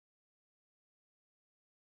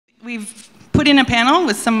we've put in a panel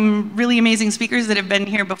with some really amazing speakers that have been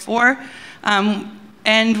here before.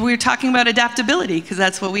 And we're talking about adaptability, because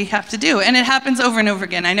that's what we have to do. And it happens over and over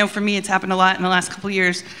again. I know for me it's happened a lot in the last couple of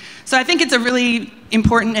years. So I think it's a really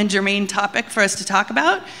important and germane topic for us to talk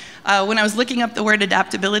about. When I was looking up the word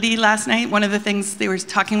adaptability last night, one of the things they were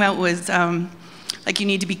talking about was like you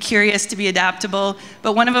need to be curious to be adaptable.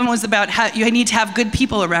 But one of them was about how you need to have good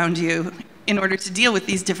people around you in order to deal with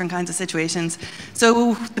these different kinds of situations.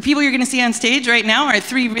 So the people you're going to see on stage right now are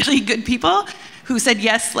 3 really good people who said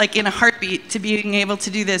yes, like in a heartbeat, to being able to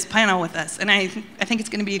do this panel with us. And I think it's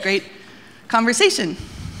going to be a great conversation.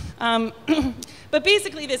 But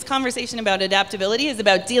basically, this conversation about adaptability is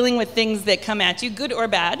about dealing with things that come at you, good or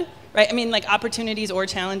bad, right? I mean, like opportunities or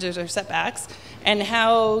challenges or setbacks, and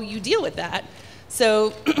how you deal with that.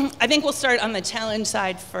 So I think we'll start on the challenge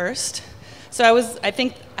side first. So I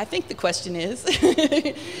think the question is,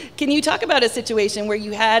 can you talk about a situation where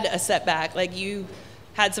you had a setback, like you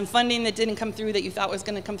had some funding that didn't come through that you thought was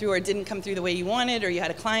going to come through, or it didn't come through the way you wanted, or you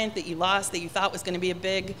had a client that you lost that you thought was going to be a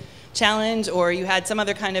big challenge, or you had some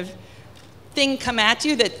other kind of thing come at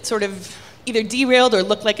you that sort of either derailed or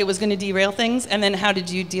looked like it was going to derail things, and then how did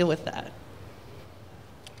you deal with that?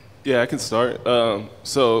 Yeah, I can start.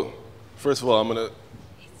 So first of all,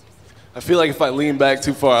 I feel like if I lean back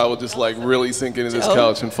too far, I will just like really sink into this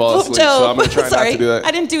couch and fall asleep. So I'm going to try not to do that.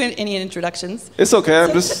 I didn't do any introductions. It's okay.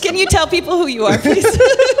 I'm just. Can you tell people who you are, please?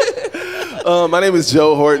 My name is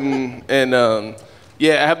Joe Horton, and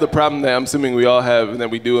yeah, I have the problem that I'm assuming we all have, and that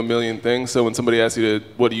we do a million things. So when somebody asks you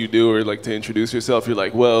what do you do, or like to introduce yourself, you're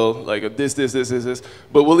like, well, like this.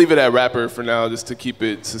 But we'll leave it at rapper for now, just to keep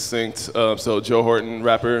it succinct. So Joe Horton,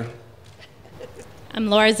 rapper. I'm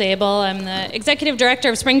Laura Zabel. I'm the executive director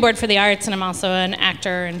of Springboard for the Arts, and I'm also an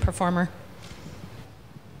actor and performer.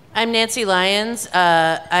 I'm Nancy Lyons.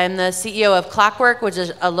 I'm the CEO of Clockwork, which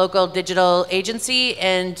is a local digital agency,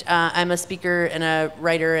 and I'm a speaker and a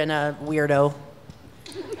writer and a weirdo.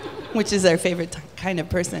 Which is our favorite kind of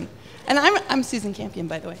person. And I'm Susan Campion,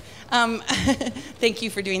 by the way. Thank you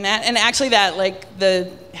for doing that. And actually that, like,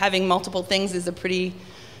 having multiple things is a pretty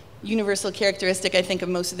universal characteristic, I think, of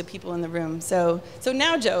most of the people in the room. So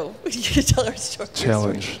now, Joe, you can tell our story.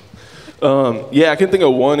 Challenge. Yeah, I can think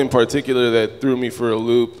of one in particular that threw me for a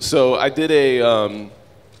loop. So I did an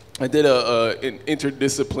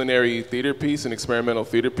interdisciplinary theater piece, an experimental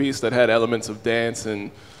theater piece that had elements of dance and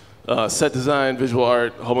set design, visual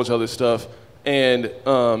art, a whole bunch of other stuff. And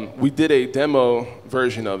we did a demo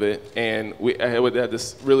version of it, and I had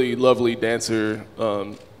this really lovely dancer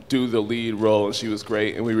do the lead role, and she was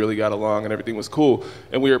great, and we really got along, and everything was cool.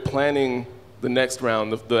 And we were planning the next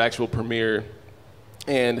round, the actual premiere,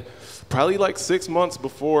 and probably like 6 months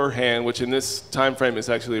beforehand, which in this time frame is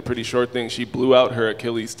actually a pretty short thing, she blew out her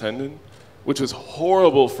Achilles tendon, which was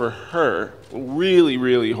horrible for her, really,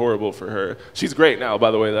 really horrible for her. She's great now,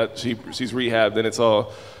 by the way. That she's rehabbed, and it's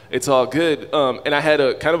all good. And I had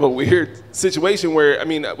a kind of a weird situation where, I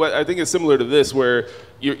mean, I think it's similar to this, where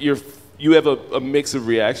you have a mix of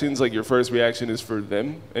reactions. Like your first reaction is for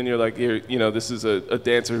them, and you're like, this is a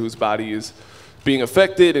dancer whose body is being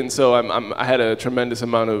affected, and so I had a tremendous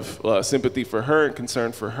amount of sympathy for her and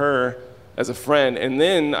concern for her as a friend. And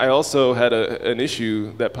then I also had an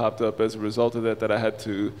issue that popped up as a result of that I had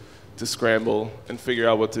to scramble and figure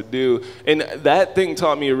out what to do. And that thing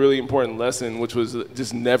taught me a really important lesson, which was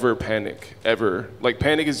just never panic, ever. Like,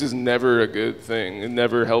 panic is just never a good thing. It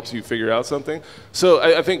never helps you figure out something. So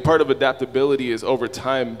I think part of adaptability is over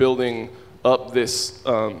time building up this,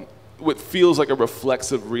 what feels like a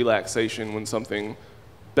reflexive relaxation when something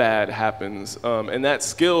bad happens. And that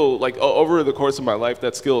skill, like over the course of my life,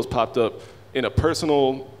 that skill has popped up in a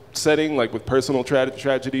personal setting, like with personal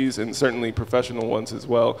tragedies, and certainly professional ones as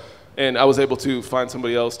well. And I was able to find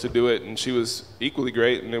somebody else to do it, and she was equally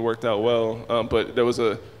great, and it worked out well. But there was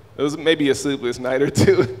maybe a sleepless night or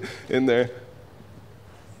two in there.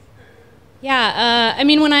 Yeah, I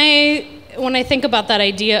mean, when I think about that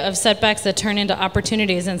idea of setbacks that turn into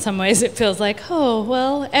opportunities, in some ways it feels like, oh,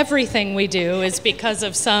 well, everything we do is because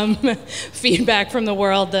of some feedback from the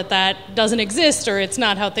world that doesn't exist, or it's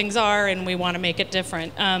not how things are, and we want to make it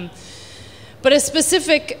different. But a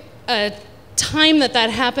specific time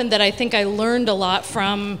that happened that I think I learned a lot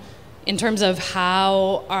from in terms of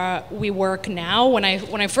how we work now. When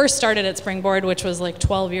I first started at Springboard, which was like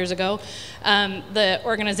 12 years ago, the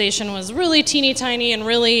organization was really teeny tiny, and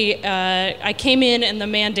really, I came in and the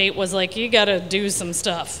mandate was like, you gotta do some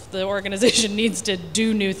stuff. The organization needs to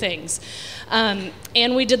do new things.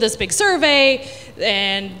 And we did this big survey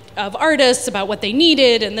of artists about what they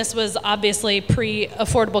needed, and this was obviously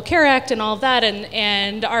pre-Affordable Care Act and all of that,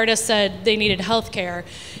 and artists said they needed health care.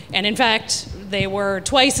 And in fact, they were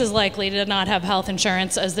twice as likely to not have health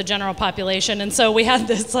insurance as the general population. And so we had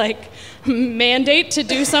this like mandate to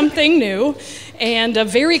do something new and a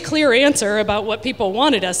very clear answer about what people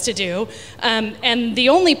wanted us to do. And the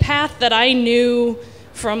only path that I knew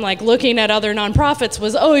from like looking at other nonprofits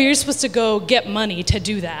was, oh, you're supposed to go get money to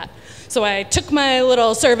do that. So I took my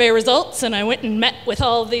little survey results and I went and met with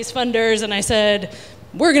all of these funders and I said,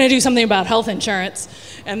 we're gonna do something about health insurance.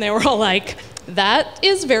 And they were all like, that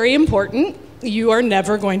is very important. You are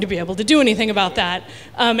never going to be able to do anything about that.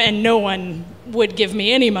 And no one would give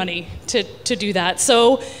me any money to do that.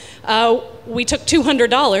 So we took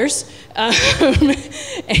 $200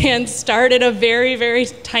 and started a very, very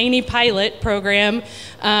tiny pilot program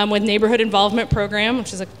with Neighborhood Involvement Program,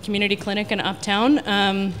 which is a community clinic in Uptown.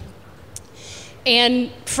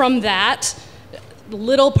 And from that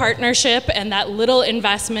little partnership and that little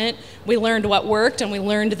investment, we learned what worked, and we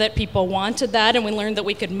learned that people wanted that, and we learned that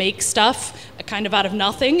we could make stuff kind of out of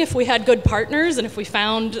nothing if we had good partners and if we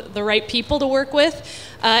found the right people to work with.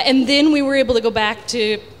 And then we were able to go back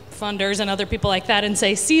to funders and other people like that and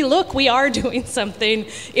say, see, look, we are doing something.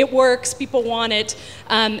 It works. People want it.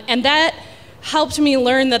 And that helped me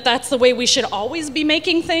learn that that's the way we should always be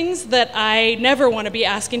making things, that I never want to be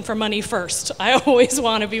asking for money first. I always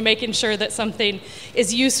want to be making sure that something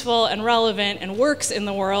is useful and relevant and works in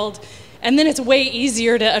the world. And then it's way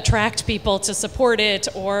easier to attract people to support it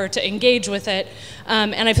or to engage with it.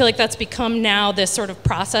 And I feel like that's become now this sort of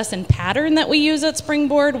process and pattern that we use at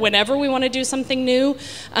Springboard whenever we want to do something new,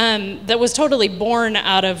 that was totally born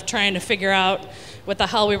out of trying to figure out what the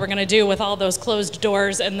hell we were going to do with all those closed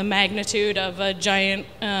doors and the magnitude of a giant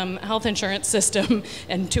health insurance system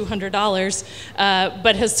and $200,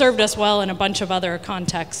 but has served us well in a bunch of other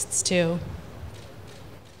contexts too.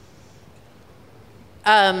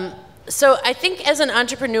 So I think as an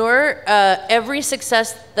entrepreneur, every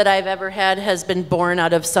success that I've ever had has been born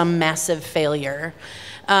out of some massive failure.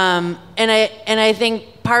 And I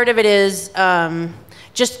think part of it is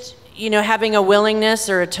just, you know, having a willingness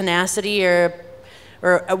or a tenacity or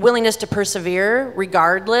a willingness to persevere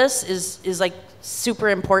regardless is like super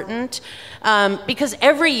important. Because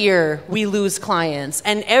every year we lose clients,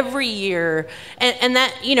 and every year, and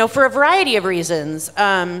that, you know, for a variety of reasons.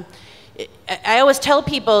 I always tell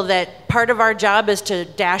people that part of our job is to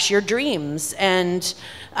dash your dreams, and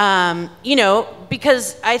you know,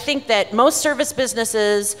 because I think that most service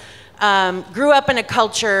businesses grew up in a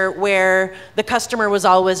culture where the customer was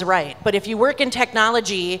always right. But if you work in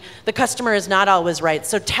technology, the customer is not always right.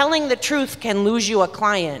 So telling the truth can lose you a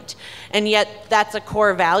client, and yet that's a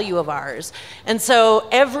core value of ours. And so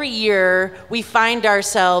every year we find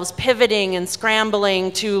ourselves pivoting and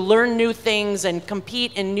scrambling to learn new things and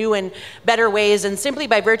compete in new and better ways. And simply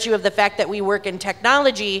by virtue of the fact that we work in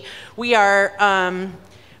technology, we are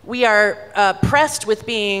pressed with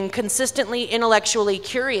being consistently intellectually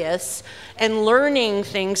curious and learning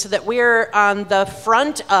things so that we're on the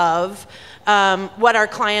front of what our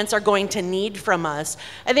clients are going to need from us.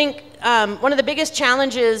 I think one of the biggest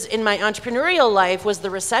challenges in my entrepreneurial life was the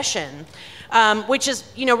recession, which is,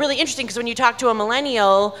 you know, really interesting, because when you talk to a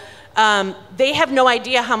millennial, they have no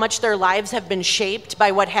idea how much their lives have been shaped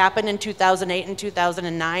by what happened in 2008 and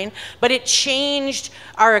 2009, but it changed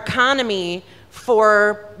our economy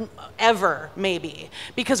forever, maybe,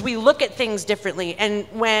 because we look at things differently. And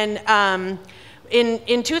when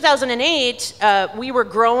in 2008, we were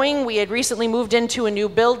growing. We had recently moved into a new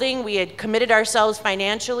building. We had committed ourselves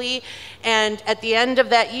financially. And at the end of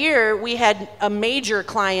that year, we had a major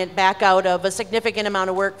client back out of a significant amount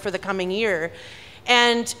of work for the coming year.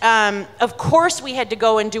 And of course, we had to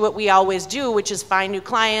go and do what we always do, which is find new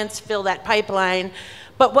clients, fill that pipeline.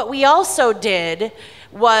 But what we also did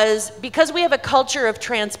was, because we have a culture of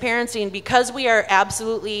transparency and because we are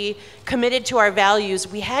absolutely committed to our values,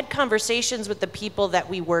 we had conversations with the people that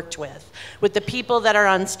we worked with the people that are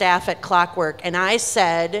on staff at Clockwork. And I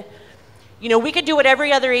said, you know, we could do what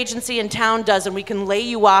every other agency in town does, and we can lay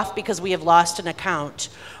you off because we have lost an account.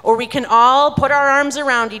 Or we can all put our arms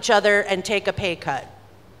around each other and take a pay cut.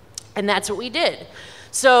 And that's what we did.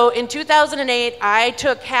 So in 2008, I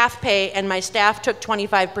took half pay and my staff took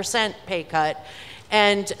 25% pay cut.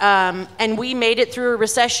 And we made it through a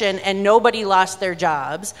recession, and nobody lost their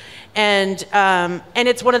jobs. And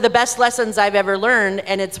it's one of the best lessons I've ever learned,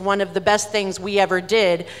 and it's one of the best things we ever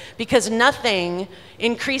did, because nothing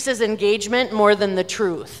increases engagement more than the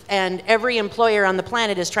truth. And every employer on the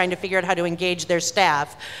planet is trying to figure out how to engage their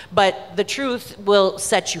staff, but the truth will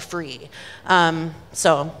set you free.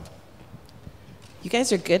 So. You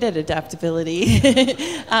guys are good at adaptability.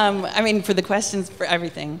 I mean, for the questions, for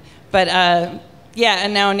everything. But yeah,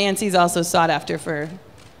 and now Nancy's also sought after for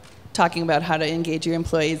talking about how to engage your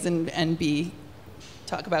employees and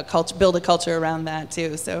talk about culture, build a culture around that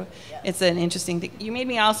too. So it's an interesting thing. You made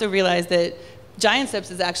me also realize that Giant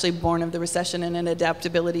Steps is actually born of the recession and an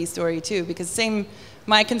adaptability story too, because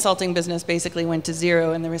my consulting business basically went to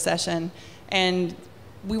zero in the recession, and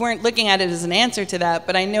we weren't looking at it as an answer to that,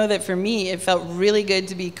 but I know that for me, it felt really good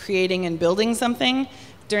to be creating and building something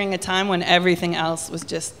during a time when everything else was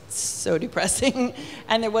just so depressing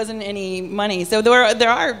and there wasn't any money. So there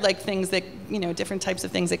are like things that, different types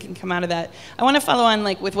of things that can come out of that. I want to follow on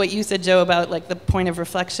like with what you said, Joe, about like the point of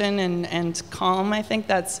reflection and calm. I think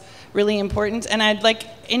that's really important. And I'd like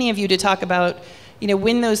any of you to talk about,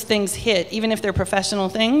 when those things hit, even if they're professional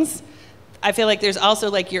things, I feel like there's also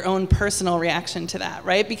like your own personal reaction to that,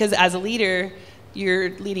 right? Because as a leader, you're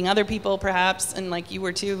leading other people perhaps, and like you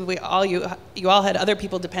were too, you all had other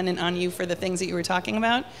people dependent on you for the things that you were talking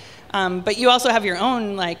about. But you also have your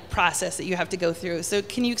own like process that you have to go through. So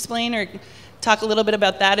can you explain or talk a little bit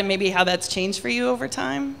about that and maybe how that's changed for you over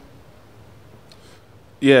time?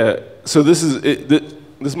 Yeah, so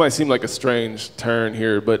this might seem like a strange turn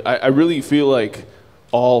here, but I really feel like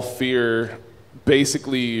all fear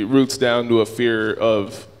basically roots down to a fear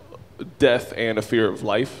of death and a fear of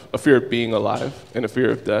life, a fear of being alive and a fear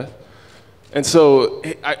of death. And so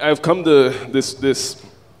I've come to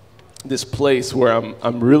this place where I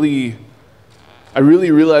really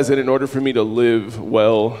realize that in order for me to live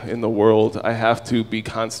well in the world, I have to be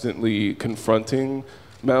constantly confronting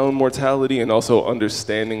my own mortality and also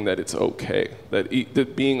understanding that it's okay,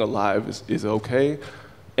 that being alive is okay.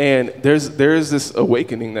 And there is this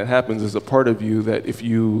awakening that happens as a part of you that if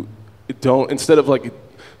you don't, instead of like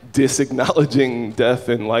disacknowledging death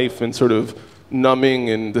and life and sort of numbing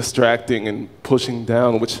and distracting and pushing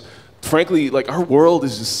down, which frankly, like our world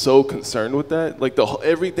is just so concerned with that. Like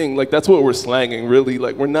everything, like that's what we're slanging really.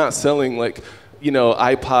 Like we're not selling like,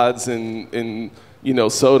 iPods and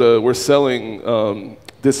soda. We're selling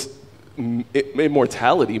this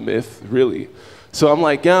immortality myth really. So I'm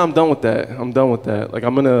like, yeah, I'm done with that. I'm done with that. Like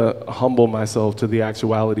I'm gonna humble myself to the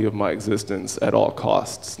actuality of my existence at all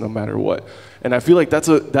costs, no matter what. And I feel like that's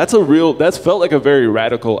felt like a very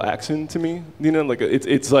radical action to me. Like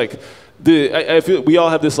it's like I feel we all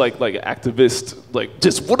have this like activist like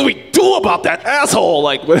just what do we do about that asshole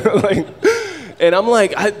like and I'm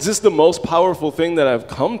like just the most powerful thing that I've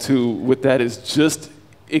come to with that is just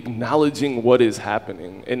acknowledging what is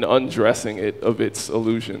happening and undressing it of its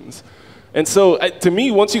illusions. And so, to me,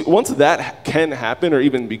 once that can happen or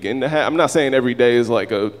even begin to happen, I'm not saying every day is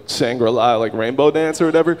like a Shangri-La, like rainbow dance or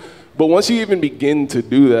whatever, but once you even begin to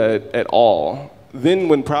do that at all, then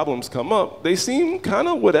when problems come up, they seem kind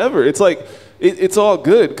of whatever. It's like, it's all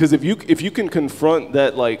good, because if you can confront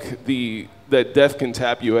that, like, that death can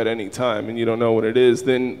tap you at any time and you don't know what it is,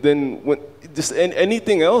 then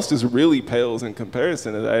anything else just really pales in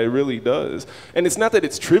comparison to that. It really does. And it's not that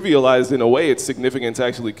it's trivialized in a way, its significance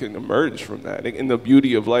actually can emerge from that. And the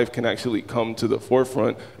beauty of life can actually come to the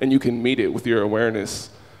forefront and you can meet it with your awareness.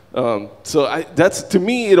 So that's, to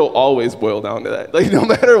me, it'll always boil down to that. Like no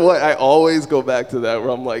matter what, I always go back to that where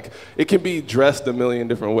I'm like, it can be dressed a million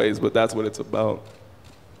different ways, but that's what it's about.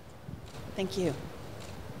 Thank you.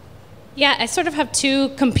 Yeah, I sort of have two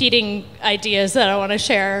competing ideas that I want to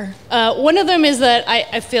share. One of them is that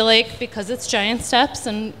I feel like because it's Giant Steps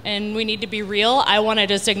and we need to be real, I want to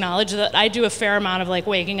just acknowledge that I do a fair amount of like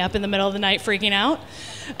waking up in the middle of the night freaking out.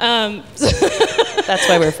 That's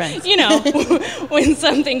why we're friends. When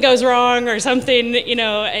something goes wrong or something,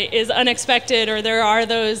 is unexpected or there are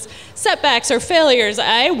those setbacks or failures,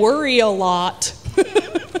 I worry a lot.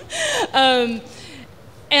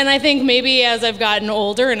 And I think maybe as I've gotten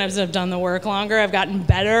older and as I've done the work longer, I've gotten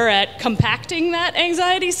better at compacting that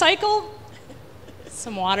anxiety cycle.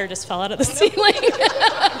 Some water just fell out of the ceiling.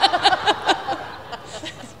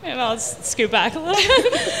 Maybe I'll scoot back a little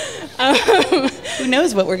bit. Who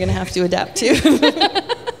knows what we're going to have to adapt to?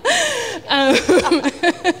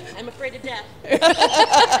 I'm afraid of death.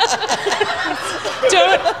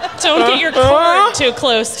 Don't get your cord too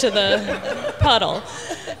close to the puddle.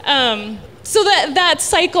 So that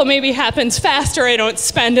cycle maybe happens faster. I don't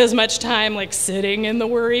spend as much time like sitting in the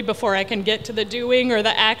worry before I can get to the doing or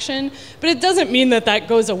the action. But it doesn't mean that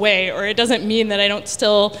goes away, or it doesn't mean that I don't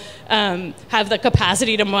still have the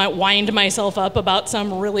capacity to wind myself up about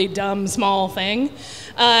some really dumb small thing.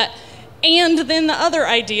 And then the other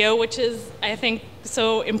idea, which is I think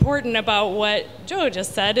so important about what Joe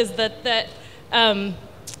just said, is that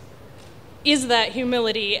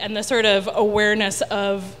humility and the sort of awareness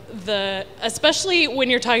of especially when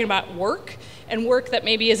you're talking about work, and work that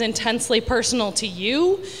maybe is intensely personal to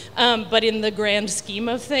you, but in the grand scheme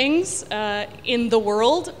of things in the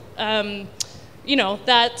world,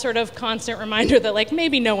 that sort of constant reminder that like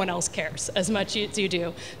maybe no one else cares as much as you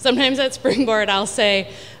do. Sometimes at Springboard I'll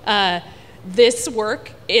say, this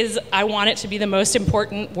work I want it to be the most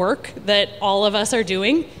important work that all of us are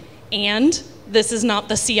doing, and this is not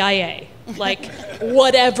the CIA. Like,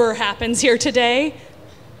 whatever happens here today,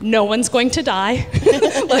 no one's going to die.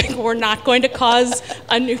 Like, we're not going to cause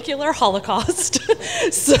a nuclear holocaust.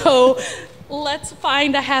 So let's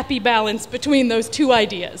find a happy balance between those two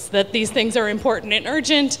ideas, that these things are important and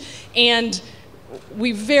urgent, and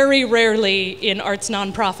we very rarely in arts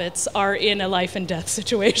nonprofits are in a life and death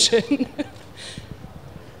situation.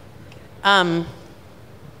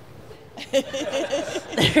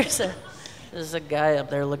 There's a guy up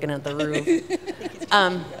there looking at the roof.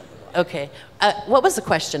 Okay. What was the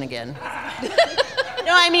question again?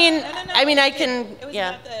 No, I mean, I can. It was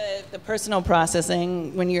yeah. about the personal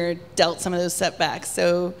processing when you're dealt some of those setbacks.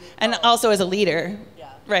 So, and also as a leader,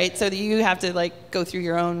 right? So that you have to like go through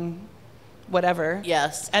your own whatever.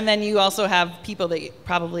 Yes. And then you also have people that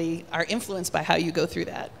probably are influenced by how you go through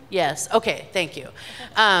that. Yes. Okay. Thank you.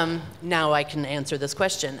 Now I can answer this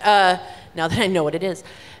question. Now that I know what it is.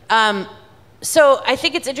 So I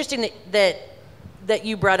think it's interesting that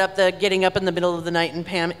you brought up the getting up in the middle of the night and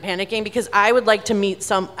panicking, because I would like to meet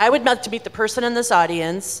the person in this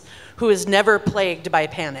audience who is never plagued by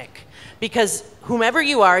panic. Because whomever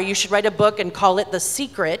you are, you should write a book and call it The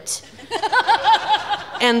Secret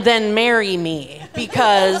and then marry me,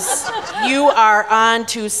 because you are on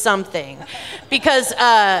to something. Because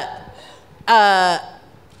I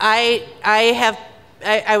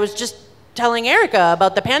was just telling Erica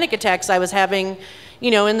about the panic attacks I was having,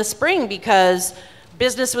 in the spring, because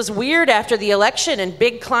business was weird after the election, and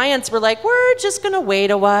big clients were like, we're just gonna wait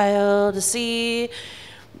a while to see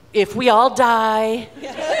if we all die,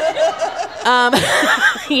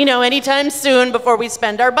 anytime soon before we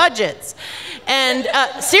spend our budgets. And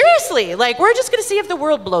seriously, like, we're just gonna see if the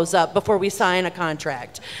world blows up before we sign a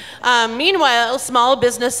contract. Meanwhile, small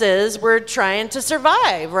businesses were trying to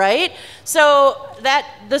survive, right? So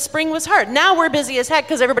the spring was hard. Now we're busy as heck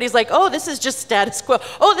because everybody's like, oh, this is just status quo.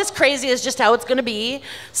 Oh, this crazy is just how it's gonna be.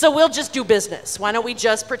 So we'll just do business. Why don't we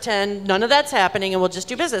just pretend none of that's happening and we'll just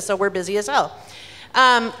do business? So we're busy as hell.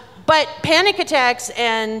 But panic attacks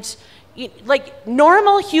and like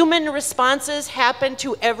normal human responses happen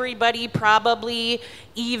to everybody, probably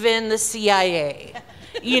even the CIA.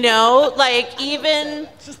 Like, even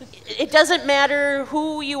it doesn't matter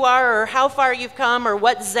who you are or how far you've come or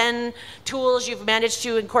what Zen tools you've managed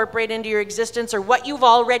to incorporate into your existence or what you've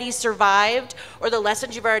already survived or the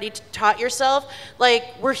lessons you've already taught yourself. Like,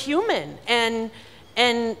 we're human, and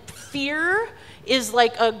fear is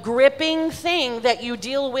like a gripping thing that you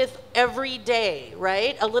deal with every day,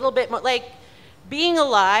 right? A little bit more, like, being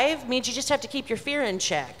alive means you just have to keep your fear in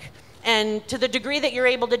check. And to the degree that you're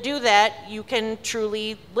able to do that, you can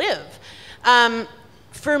truly live.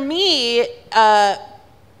 For me,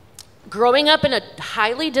 growing up in a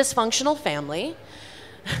highly dysfunctional family,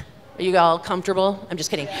 are you all comfortable? I'm just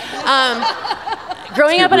kidding.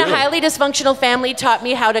 Growing up in a highly dysfunctional family taught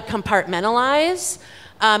me how to compartmentalize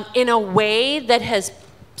in a way that has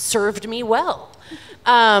served me well.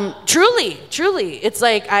 Truly. It's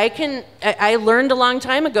like I learned a long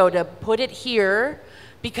time ago to put it here,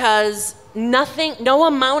 because no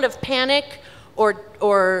amount of panic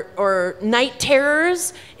or night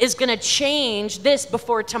terrors is gonna change this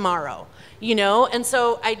before tomorrow, And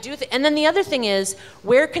so I do, and then the other thing is,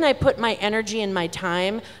 where can I put my energy and my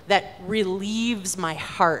time that relieves my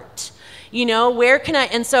heart? Where can I,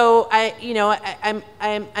 and so I'm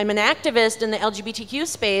an activist in the LGBTQ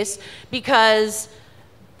space, because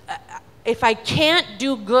if I can't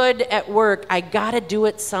do good at work, I gotta do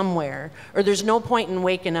it somewhere, or there's no point in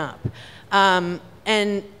waking up. And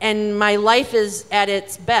my life is at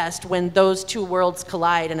its best when those two worlds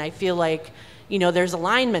collide, and I feel like, there's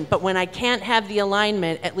alignment. But when I can't have the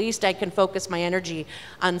alignment, at least I can focus my energy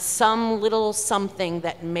on some little something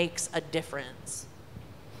that makes a difference.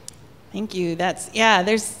 Thank you.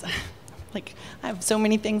 like, I have so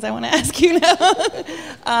many things I want to ask you now.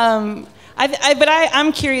 But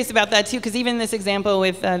I'm curious about that too, because even this example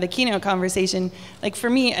with the keynote conversation, like for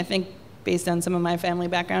me, I think based on some of my family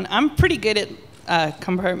background, I'm pretty good at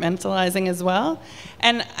compartmentalizing as well.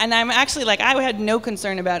 And I'm actually like, I had no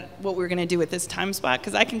concern about what we were going to do with this time spot,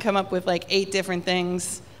 because I can come up with like 8 different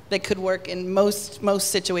things that could work in most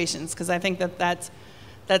situations, because I think that's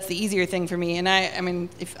the easier thing for me. And I mean,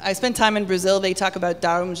 if I spent time in Brazil, they talk about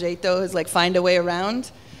dar um jeito, is like find a way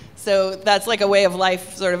around. So that's like a way of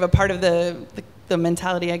life, sort of a part of the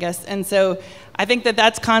mentality, I guess. And so I think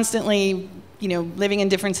that's constantly, you know, living in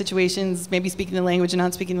different situations, maybe speaking the language and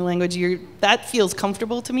not speaking the language, that feels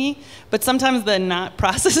comfortable to me. But sometimes the not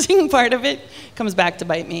processing part of it comes back to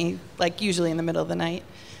bite me, like usually in the middle of the night.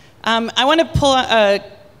 I want to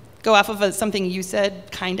go off of something you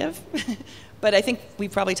said, kind of. But I think we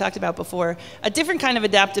probably talked about before, a different kind of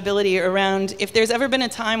adaptability around if there's ever been a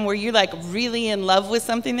time where you're like really in love with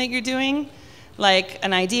something that you're doing, like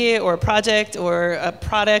an idea or a project or a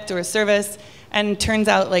product or a service, and turns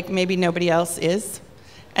out like maybe nobody else is.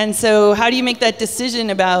 And so how do you make that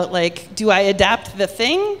decision about like, do I adapt the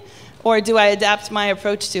thing or do I adapt my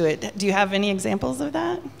approach to it? Do you have any examples of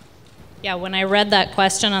that? Yeah, when I read that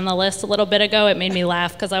question on the list a little bit ago, it made me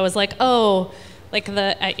laugh because I was like, oh, like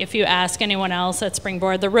if you ask anyone else at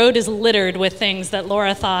Springboard, the road is littered with things that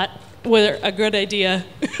Laura thought were a good idea.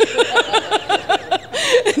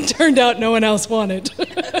 It turned out no one else wanted.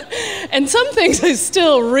 And some things I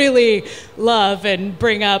still really love and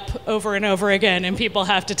bring up over and over again, and people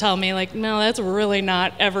have to tell me, like, no, that's really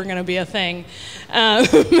not ever going to be a thing. And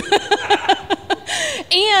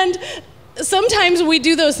sometimes we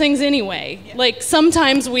do those things anyway. Yeah. Like,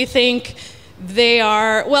 sometimes we think they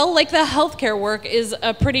are, well, like the healthcare work is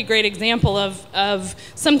a pretty great example of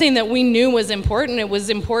something that we knew was important. It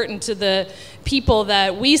was important to the people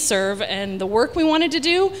that we serve and the work we wanted to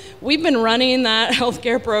do. We've been running that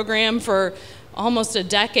healthcare program for almost a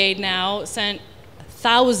decade now, sent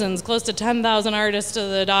thousands, close to 10,000 artists to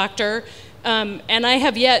the doctor, and I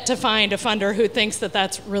have yet to find a funder who thinks that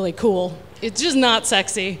that's really cool. It's just not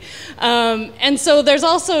sexy. And so there's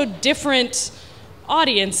also different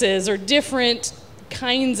audiences or different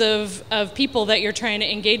kinds of people that you're trying to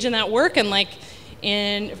engage in that work, and like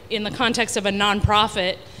in the context of a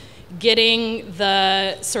nonprofit, getting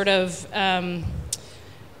the sort of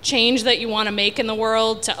change that you want to make in the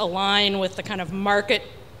world to align with the kind of market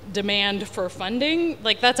demand for funding,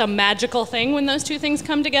 like that's a magical thing when those two things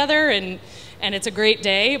come together, and it's a great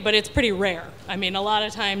day, but it's pretty rare. I mean, a lot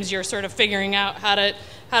of times you're sort of figuring out how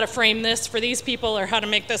to frame this for these people or how to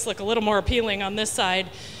make this look a little more appealing on this side.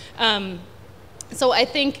 So I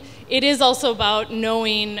think it is also about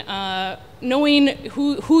knowing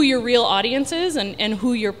who your real audience is and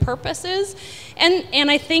who your purpose is.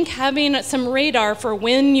 And I think having some radar for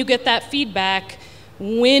when you get that feedback,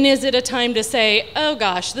 when is it a time to say, oh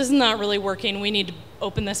gosh, this is not really working, we need to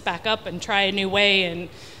open this back up and try a new way and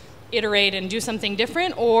iterate and do something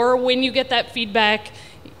different, or when you get that feedback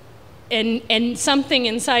and something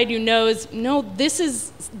inside you knows, no, this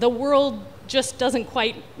is, the world just doesn't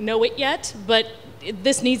quite know it yet, but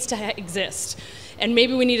this needs to exist. And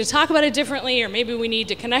maybe we need to talk about it differently, or maybe we need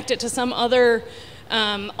to connect it to some other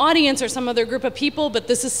audience or some other group of people, but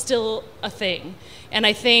this is still a thing. And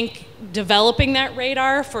I think developing that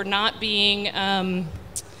radar for not being,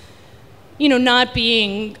 not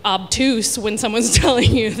being obtuse when someone's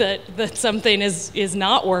telling you that something is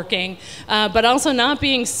not working, but also not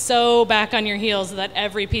being so back on your heels that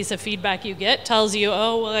every piece of feedback you get tells you,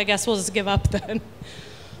 oh, well, I guess we'll just give up then.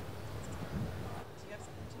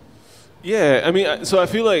 Yeah, I mean, so I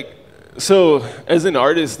feel like, so as an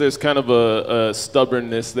artist, there's kind of a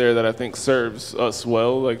stubbornness there that I think serves us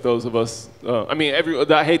well, like those of us,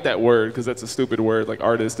 I hate that word because that's a stupid word, like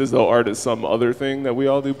artist, as though art is some other thing that we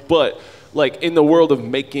all do, but like in the world of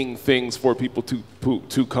making things for people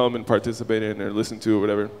to come and participate in or listen to or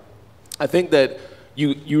whatever, I think that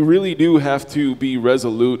you really do have to be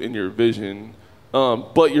resolute in your vision.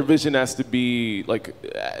 But your vision has to be like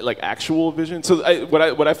actual vision. So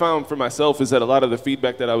what I found for myself is that a lot of the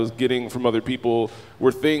feedback that I was getting from other people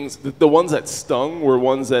were things, the ones that stung were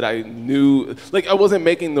ones that I knew, like I wasn't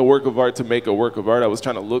making the work of art to make a work of art. I was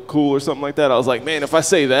trying to look cool or something like that. I was like, man, if I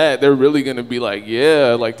say that, they're really gonna be like,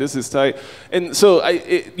 yeah, like this is tight. And so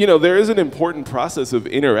there is an important process of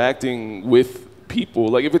interacting with people.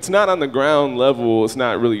 Like if it's not on the ground level, it's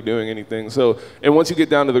not really doing anything. So, and once you get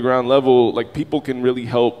down to the ground level, like people can really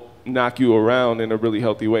help knock you around in a really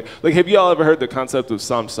healthy way. Like, have y'all ever heard the concept of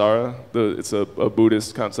samsara? It's a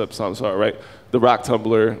Buddhist concept, samsara, right? The rock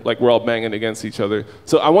tumbler, like we're all banging against each other.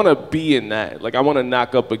 So I want to be in that. Like, I want to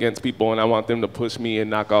knock up against people, and I want them to push me and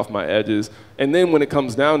knock off my edges. And then when it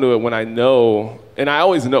comes down to it, when I know, and I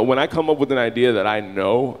always know, when I come up with an idea that I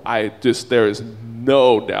know, there is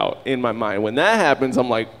no doubt in my mind. When that happens, I'm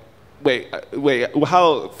like, wait,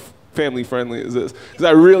 how family friendly is this? Because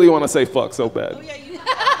I really want to say fuck so bad. Oh,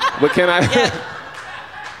 yeah, but can I? Yeah.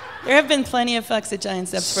 There have been plenty of fucks at Giant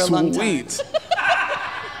Steps for a long time. Sweet.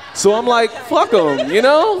 So I'm like, fuck them, you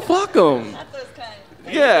know? Fuck them. Not those kind.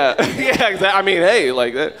 Yeah, yeah, exactly. I mean, hey,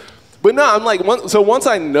 like that. But no, I'm like, once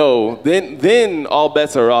I know, then all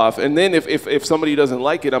bets are off. And then if somebody doesn't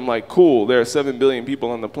like it, I'm like, cool, there are 7 billion people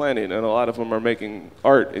on the planet, and a lot of them are making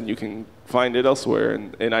art, and you can find it elsewhere.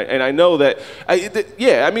 And I know that,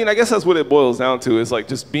 yeah, I mean, I guess that's what it boils down to, is like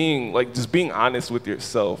just being honest with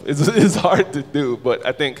yourself. It's hard to do, but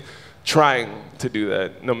I think trying to do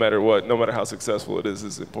that, no matter what, no matter how successful it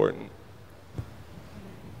is important.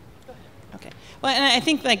 Okay. Well, and I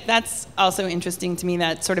think like that's also interesting to me,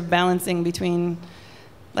 that sort of balancing between,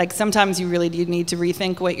 like, sometimes you really do need to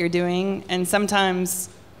rethink what you're doing, and sometimes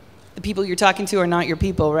the people you're talking to are not your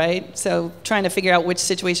people, right? So trying to figure out which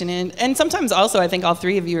situation and sometimes also I think all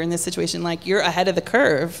three of you are in this situation, like you're ahead of the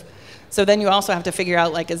curve. So then you also have to figure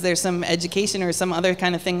out, like, is there some education or some other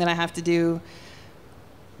kind of thing that I have to do?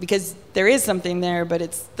 Because there is something there, but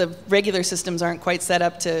it's the regular systems aren't quite set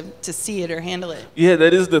up to see it or handle it. Yeah,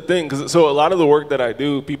 that is the thing. So a lot of the work that I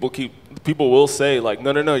do, people will say like,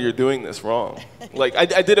 no, you're doing this wrong. Like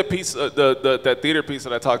I did a piece, that theater piece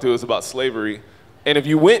that I talked to was about slavery. And if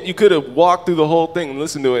you went, you could have walked through the whole thing and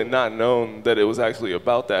listened to it and not known that it was actually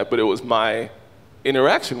about that. But it was my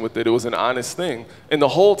interaction with it. It was an honest thing. And the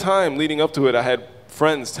whole time leading up to it, I had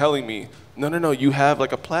friends telling me, no, you have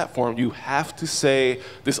like a platform. You have to say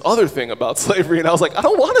this other thing about slavery. And I was like, I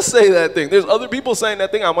don't want to say that thing. There's other people saying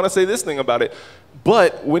that thing. I want to say this thing about it.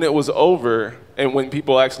 But when it was over and when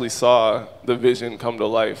people actually saw the vision come to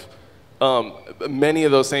life, many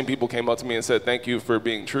of those same people came up to me and said, thank you for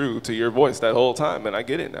being true to your voice that whole time, and I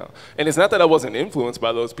get it now. And it's not that I wasn't influenced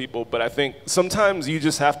by those people, but I think sometimes you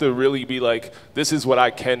just have to really be like, this is what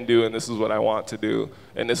I can do, and this is what I want to do,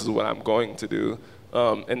 and this is what I'm going to do.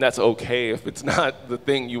 And that's okay if it's not the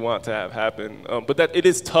thing you want to have happen. But it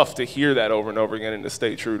is tough to hear that over and over again and to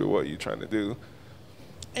stay true to what you're trying to do.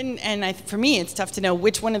 And for me, it's tough to know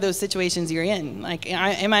which one of those situations you're in. Like,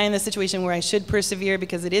 am I in the situation where I should persevere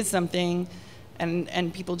because it is something,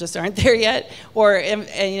 and people just aren't there yet, or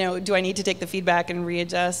do I need to take the feedback and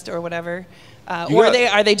readjust or whatever, or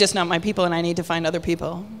are they just not my people and I need to find other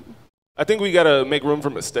people? I think we gotta make room for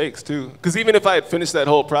mistakes too, because even if I had finished that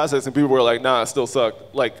whole process and people were like, nah, it still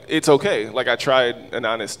sucked, like, it's okay. Like, I tried an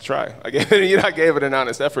honest try. I gave it an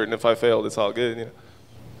honest effort, and if I failed, it's all good.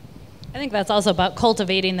 I think that's also about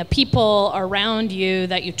cultivating the people around you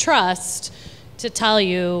that you trust to tell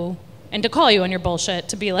you and to call you on your bullshit,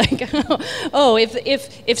 to be like, oh,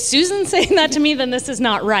 if Susan's saying that to me, then this is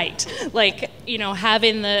not right. Like,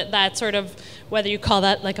 having that sort of, whether you call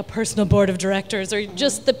that like a personal board of directors or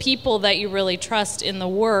just the people that you really trust in the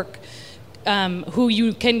work, who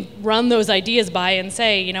you can run those ideas by and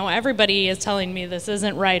say, everybody is telling me this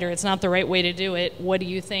isn't right or it's not the right way to do it. What do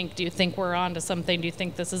you think? Do you think we're on to something? Do you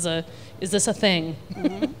think is this a thing?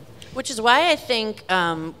 Mm-hmm. Which is why I think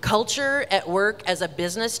culture at work as a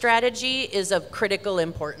business strategy is of critical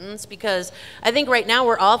importance, because I think right now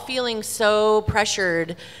we're all feeling so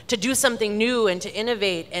pressured to do something new and to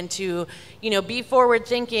innovate and to be forward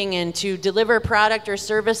thinking and to deliver product or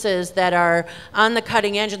services that are on the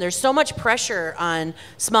cutting edge. And there's so much pressure on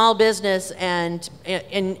small business and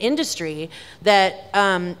in industry that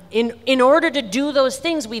in order to do those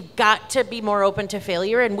things, we've got to be more open to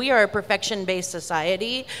failure. And we are a perfection-based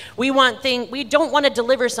society. We don't want to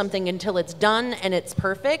deliver something until it's done and it's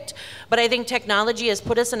perfect. But I think technology has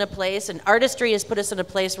put us in a place, and artistry has put us in a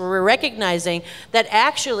place where we're recognizing that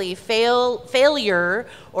actually failure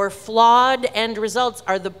or flawed end results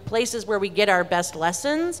are the places where we get our best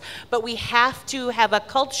lessons, but we have to have a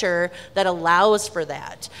culture that allows for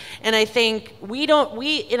that. And I think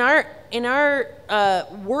in our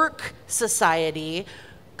work society,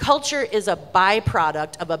 culture is a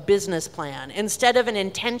byproduct of a business plan instead of an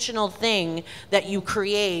intentional thing that you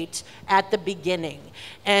create at the beginning.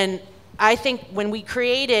 And I think when we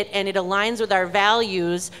create it and it aligns with our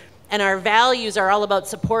values, and our values are all about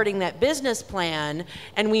supporting that business plan,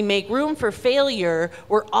 and we make room for failure,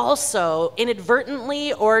 we're also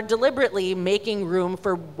inadvertently or deliberately making room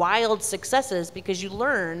for wild successes, because you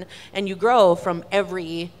learn and you grow from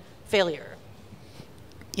every failure.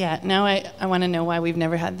 Yeah, now I want to know why we've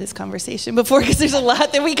never had this conversation before, because there's a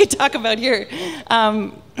lot that we could talk about here.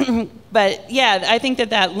 But yeah, I think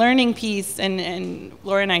that learning piece, and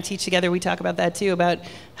Laura and I teach together, we talk about that too, about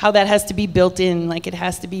how that has to be built in, like it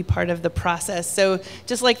has to be part of the process. So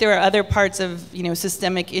just like there are other parts of,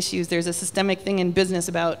 systemic issues, there's a systemic thing in business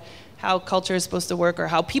about how culture is supposed to work or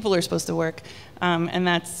how people are supposed to work. And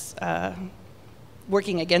that's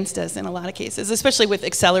working against us in a lot of cases, especially with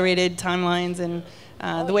accelerated timelines and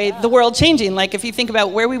the way the world changing. Like if you think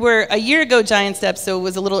about where we were a year ago, Giant Steps, so it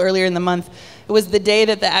was a little earlier in the month, it was the day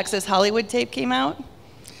that the Access Hollywood tape came out.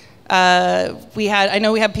 I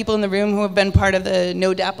know we have people in the room who have been part of the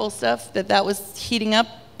No Dapple stuff, that was heating up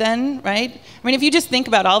then, right? I mean, if you just think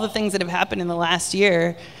about all the things that have happened in the last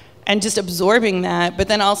year and just absorbing that, but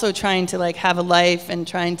then also trying to like have a life and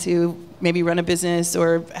trying to maybe run a business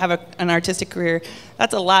or have an artistic career,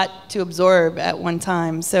 that's a lot to absorb at one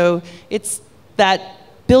time. So it's that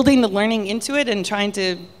building the learning into it and trying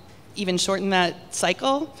to even shorten that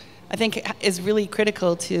cycle, I think is really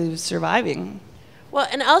critical to surviving. Well,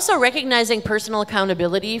 and also recognizing personal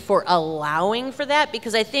accountability for allowing for that,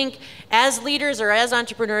 because I think as leaders or as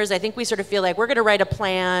entrepreneurs, I think we sort of feel like we're going to write a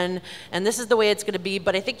plan and this is the way it's going to be,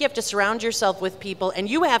 but I think you have to surround yourself with people and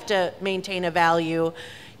you have to maintain a value,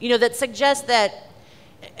 that suggests that,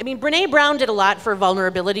 Brené Brown did a lot for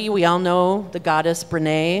vulnerability. We all know the goddess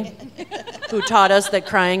Brené, who taught us that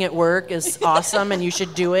crying at work is awesome and you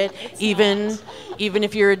should do it, even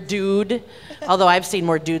if you're a dude. Although I've seen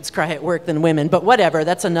more dudes cry at work than women, but whatever,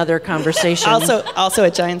 that's another conversation. Also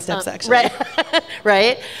at Giant Steps, actually. Right,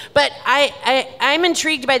 right. But I'm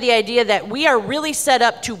intrigued by the idea that we are really set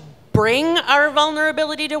up to bring our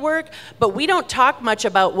vulnerability to work, but we don't talk much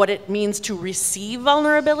about what it means to receive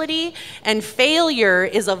vulnerability, and failure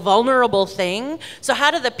is a vulnerable thing. So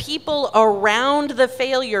how do the people around the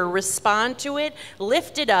failure respond to it,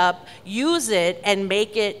 lift it up, use it, and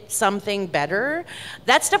make it something better?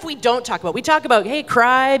 That's stuff we don't talk about. We talk about, hey,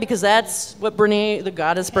 cry, because that's what Brené, the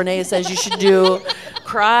goddess Brené, says you should do.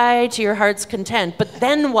 Cry to your heart's content. But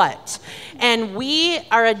then what? And we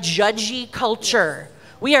are a judgy culture.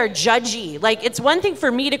 We are judgy. Like, it's one thing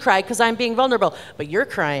for me to cry because I'm being vulnerable, but you're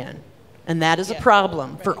crying. And that is a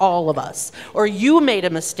problem for all of us. Or you made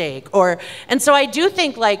a mistake. And so I do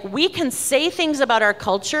think, like, we can say things about our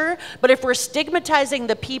culture, but if we're stigmatizing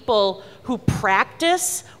the people who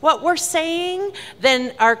practice what we're saying,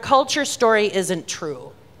 then our culture story isn't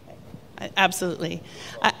true. Absolutely.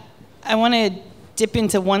 I want to dip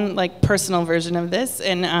into one, like, personal version of this.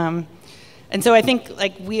 And so I think,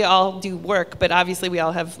 like, we all do work, but obviously we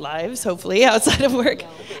all have lives, hopefully, outside of work.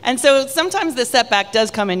 And so sometimes the setback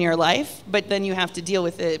does come in your life, but then you have to deal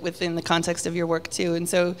with it within the context of your work, too. And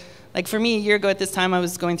so, like, for me, a year ago at this time, I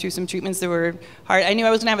was going through some treatments that were hard. I knew I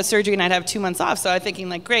was going to have a surgery and I'd have 2 months off, so I was thinking,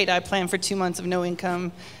 like, great, I planned for 2 months of no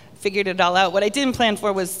income, figured it all out. What I didn't plan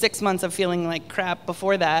for was 6 months of feeling like crap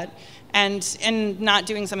before that. And not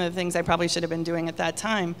doing some of the things I probably should have been doing at that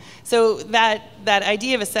time. So that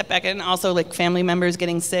idea of a setback, and also like family members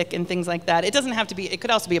getting sick and things like that, it doesn't have to be, it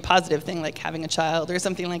could also be a positive thing, like having a child or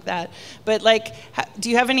something like that. But like, do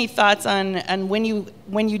you have any thoughts on when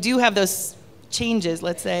you do have those changes,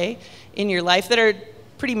 let's say, in your life that are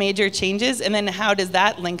pretty major changes, and then how does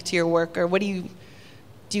that link to your work, or what do you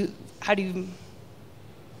do, how do you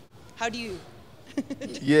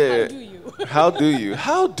Yeah. How do you?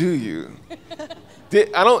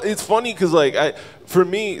 It's funny because, like, for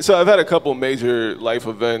me, so I've had a couple major life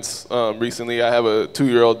events recently. I have a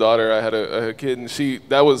 2-year-old daughter. I had a kid, and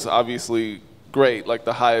that was obviously great, like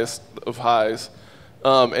the highest of highs.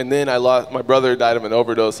 And then my brother died of an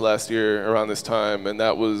overdose last year around this time, and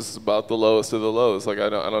that was about the lowest of the lows. Like, I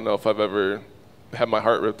don't know if I've ever had my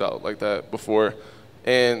heart ripped out like that before.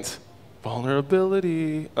 And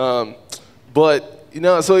vulnerability. But,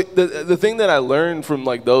 so the thing that I learned from,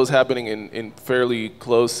 like, those happening in fairly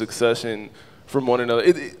close succession from one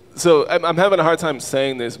another, so I'm having a hard time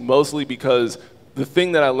saying this, mostly because the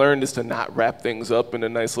thing that I learned is to not wrap things up in a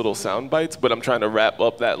nice little sound bites, but I'm trying to wrap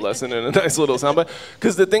up that lesson in a nice little sound bite.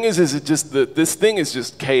 Because the thing is it just this thing is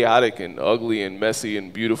just chaotic and ugly and messy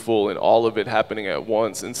and beautiful, and all of it happening at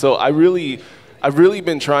once. And so I've really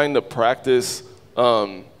been trying to practice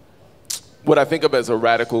what I think of as a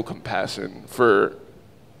radical compassion for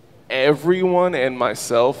everyone and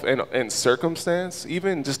myself and circumstance,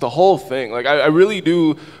 even just the whole thing. Like, I really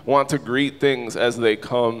do want to greet things as they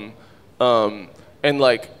come, and,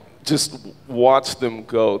 like, just watch them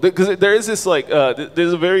go. Because there is this like,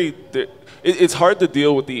 there's a very, it's hard to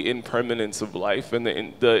deal with the impermanence of life, and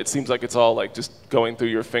it seems like it's all like just going through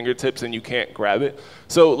your fingertips and you can't grab it.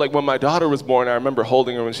 So like when my daughter was born, I remember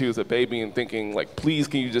holding her when she was a baby and thinking like, please,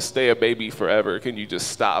 can you just stay a baby forever? Can you just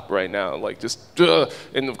stop right now? Like just,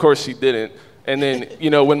 and of course she didn't. And then, you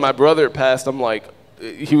know, when my brother passed, I'm like,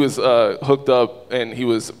 he was hooked up and he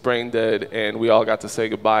was brain dead, and we all got to say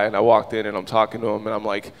goodbye, and I walked in and I'm talking to him and I'm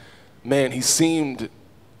like, man, he seemed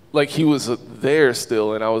like he was there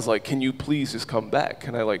still, and I was like, can you please just come back?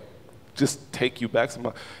 Can I like just take you back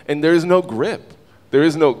somehow? And there's no grip. There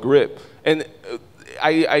is no grip. And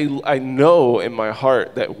I know in my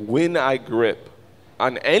heart that when I grip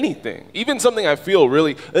on anything, even something I feel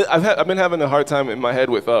really, I've been having a hard time in my head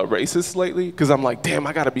with racists lately, because I'm like, damn,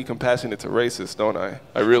 I gotta be compassionate to racists, don't I?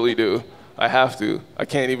 I really do. I have to. I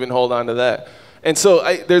can't even hold on to that. And so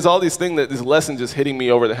there's all these things, this lesson just hitting me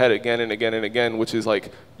over the head again and again and again, which is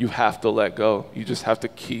like, you have to let go. You just have to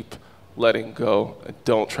keep letting go. And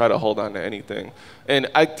don't try to hold on to anything. And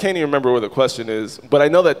I can't even remember where the question is, but I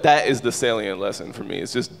know that that is the salient lesson for me.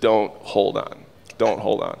 It's just don't hold on. Don't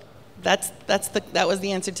hold on. That was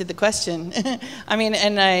the answer to the question. I mean,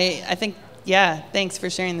 and I think, yeah, thanks for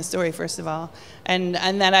sharing the story, first of all. And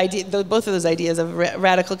that idea, both of those ideas of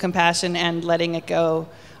radical compassion and letting it go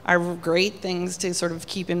are great things to sort of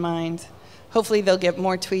keep in mind. Hopefully they'll get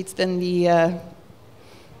more tweets than the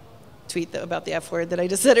tweet about the F word that I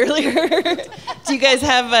just said earlier. Do you guys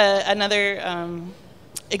have another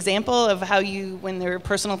example of how you, when there are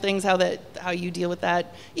personal things, how you deal with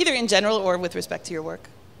that, either in general or with respect to your work?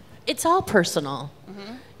 It's all personal.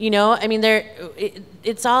 Mm-hmm. You know, I mean,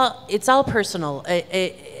 it's all personal.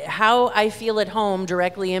 How I feel at home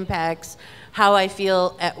directly impacts how I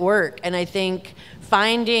feel at work, and I think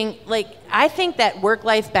I think that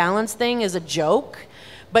work-life balance thing is a joke,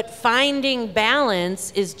 but finding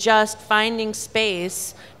balance is just finding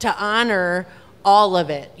space to honor all of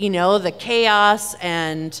it. You know, the chaos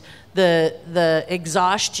and the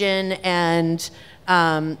exhaustion and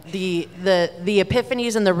the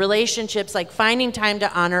epiphanies and the relationships, like finding time to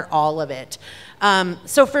honor all of it.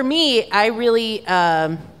 So for me, I really,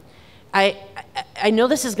 I know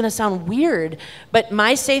this is going to sound weird, but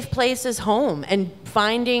my safe place is home, and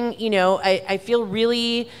finding, you know, I feel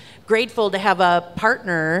really grateful to have a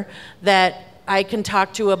partner that I can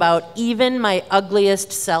talk to about even my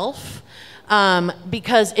ugliest self,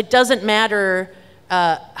 because it doesn't matter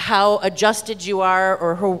how adjusted you are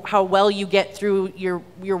or how well you get through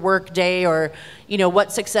your work day, or, you know,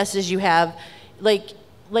 what successes you have. Like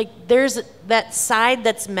there's that side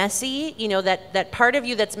that's messy, you know, that part of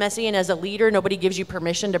you that's messy, and as a leader, nobody gives you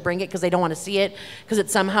permission to bring it because they don't want to see it, because it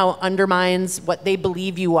somehow undermines what they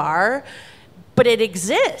believe you are. But it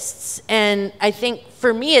exists. And I think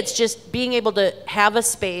for me, it's just being able to have a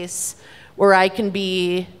space where I can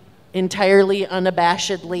be entirely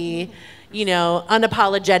unabashedly, you know,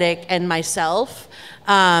 unapologetic and myself,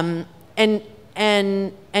 and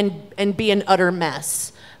be an utter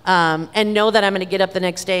mess. And know that I'm going to get up the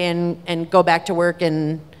next day and go back to work,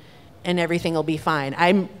 and everything will be fine.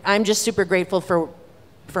 I'm just super grateful for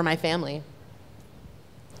my family.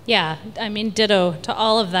 Yeah, I mean, ditto to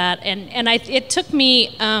all of that. And it took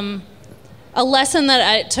me a lesson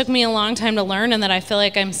that it took me a long time to learn, and that I feel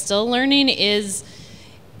like I'm still learning, is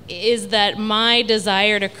that my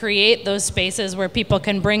desire to create those spaces where people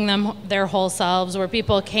can bring their whole selves, where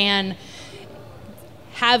people can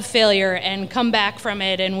have failure and come back from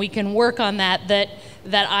it, and we can work on that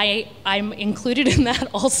I'm included in that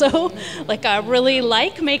also. Like, I really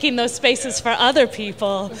like making those spaces for other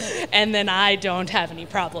people, and then I don't have any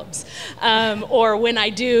problems. Or when I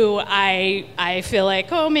do, I feel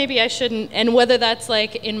like, oh, maybe I shouldn't. And whether that's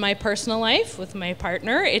like in my personal life with my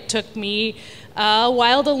partner, it took me a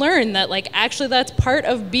while to learn that, like, actually that's part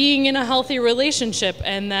of being in a healthy relationship,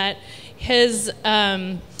 and that his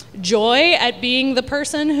joy at being the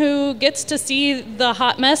person who gets to see the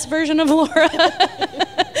hot mess version of Laura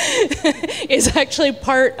is actually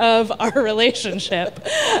part of our relationship.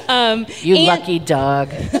 You lucky dog.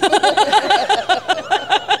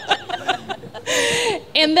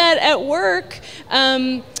 And that at work,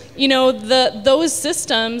 you know, those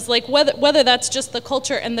systems, like whether that's just the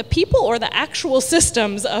culture and the people, or the actual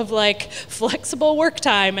systems of like flexible work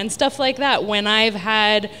time and stuff like that, when I've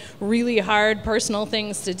had really hard personal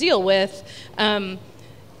things to deal with,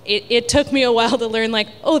 it took me a while to learn, like,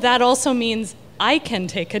 oh, that also means I can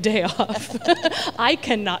take a day off. I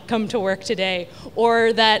cannot come to work today.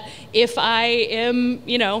 Or that if I am,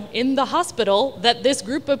 you know, in the hospital, that this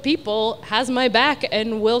group of people has my back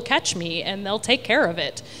and will catch me, and they'll take care of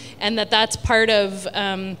it. And that's part of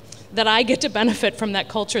that I get to benefit from that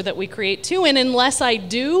culture that we create too. And unless I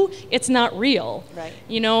do, it's not real. Right.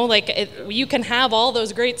 You know, like you can have all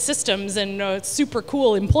those great systems and a super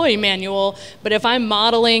cool employee manual, but if I'm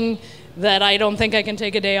modeling that I don't think I can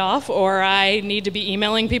take a day off, or I need to be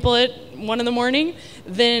emailing people at 1 in the morning,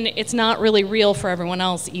 then it's not really real for everyone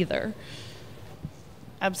else either.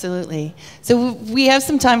 Absolutely. So we have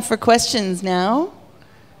some time for questions now.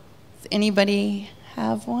 Does anybody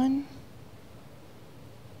have one?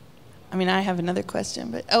 I mean, I have another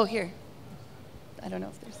question, but, oh, here. I don't know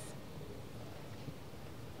if there's.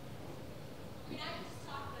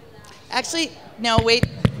 Actually, no, wait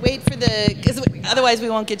for the, because otherwise we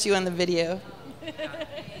won't get you on the video.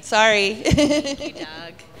 Sorry. Thank you,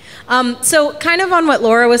 Doug. So kind of on what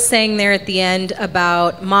Laura was saying there at the end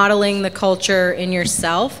about modeling the culture in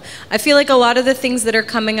yourself, I feel like a lot of the things that are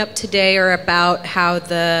coming up today are about how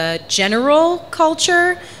the general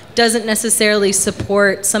culture doesn't necessarily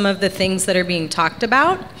support some of the things that are being talked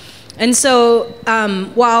about. And so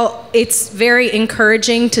while it's very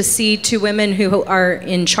encouraging to see two women who are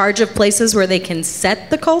in charge of places where they can set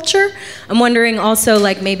the culture, I'm wondering also,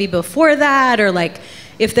 like, maybe before that, or like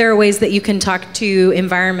if there are ways that you can talk to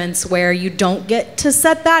environments where you don't get to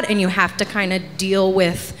set that and you have to kind of deal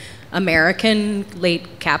with American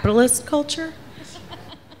late capitalist culture.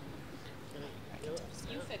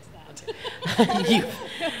 You fix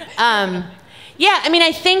that. Yeah, I mean,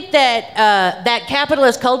 I think that that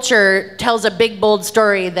capitalist culture tells a big, bold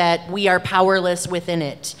story that we are powerless within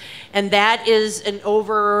it, and that is an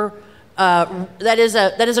that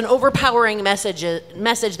is an overpowering message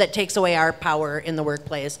that takes away our power in the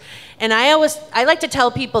workplace. And I like to tell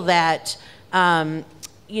people that,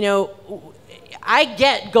 you know, I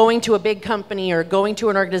get going to a big company or going to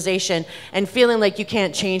an organization and feeling like you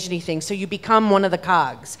can't change anything, so you become one of the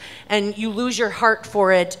cogs, and you lose your heart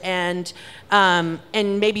for it, and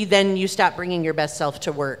maybe then you stop bringing your best self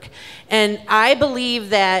to work. And I believe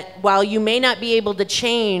that while you may not be able to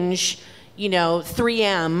change, you know,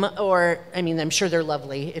 3M, or, I mean, I'm sure they're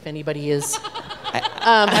lovely if anybody is.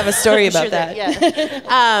 I have a story about sure that.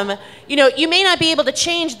 Yeah. You know, you may not be able to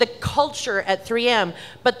change the culture at 3M,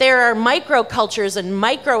 but there are micro cultures and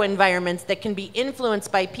micro environments that can be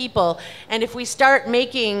influenced by people. And if we start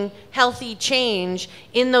making healthy change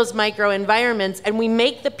in those micro environments, and we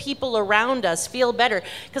make the people around us feel better,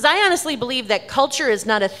 because I honestly believe that culture is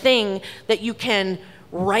not a thing that you can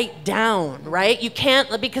write down, right? You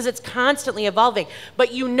can't, because it's constantly evolving,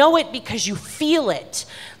 but you know it because you feel it.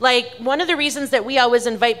 Like, one of the reasons that we always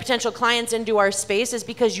invite potential clients into our space is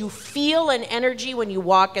because you feel an energy when you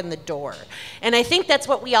walk in the door. And I think that's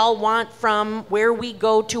what we all want from where we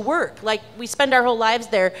go to work. Like, we spend our whole lives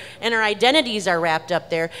there, and our identities are wrapped up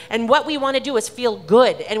there, and what we want to do is feel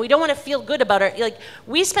good, and we don't want to feel good about our, like,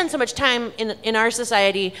 we spend so much time in our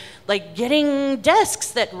society, like, getting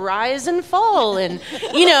desks that rise and fall, and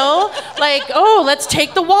you know, like, oh, let's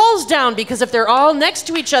take the walls down, because if they're all next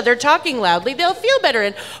to each other talking loudly, they'll feel better.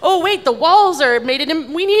 And oh wait, the walls are made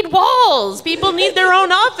in, we need walls. People need their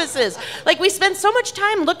own offices. Like, we spend so much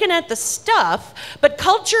time looking at the stuff, but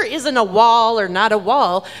culture isn't a wall or not a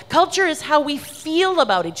wall. Culture is how we feel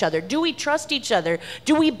about each other. Do we trust each other?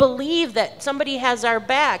 Do we believe that somebody has our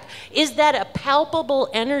back? Is that a palpable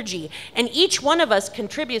energy? And each one of us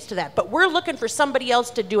contributes to that, but we're looking for somebody else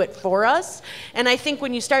to do it for us. And I think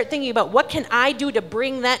when you start thinking about what can I do to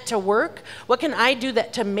bring that to work, what can I do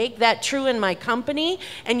that to make that true in my company,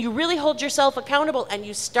 and you really hold yourself accountable and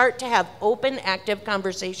you start to have open, active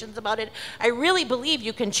conversations about it, I really believe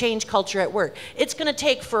you can change culture at work. It's going to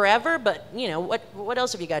take forever, but you know, what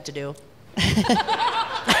else have you got to do?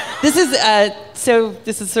 This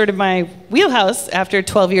is sort of my wheelhouse after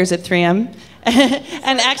 12 years at 3M.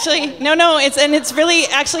 And actually, it's really,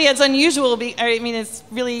 actually, it's unusual. I mean, it's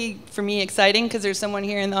really, for me, exciting because there's someone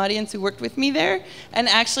here in the audience who worked with me there. And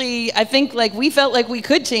actually, I think, like, we felt like we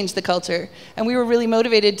could change the culture. And we were really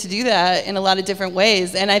motivated to do that in a lot of different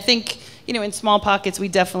ways. And I think, you know, in small pockets, we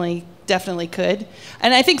definitely could.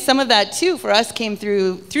 And I think some of that, too, for us came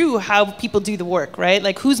through how people do the work, right?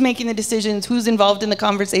 Like, who's making the decisions, who's involved in the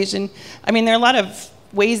conversation. I mean, there are a lot of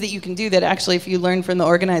ways that you can do that, actually, if you learn from the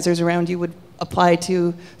organizers around you, would apply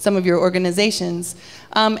to some of your organizations.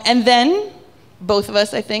 And then, both of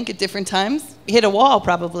us, I think, at different times, hit a wall,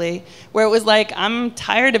 probably, where it was like, I'm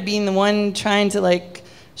tired of being the one trying to, like,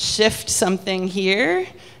 shift something here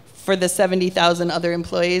for the 70,000 other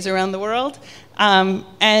employees around the world.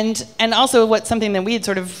 And also something that we had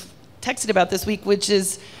sort of texted about this week, which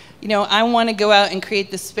is, you know, I want to go out and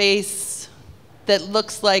create the space that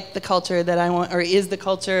looks like the culture that I want, or is the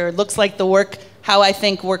culture, or looks like the work, how I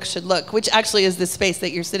think work should look, which actually is the space that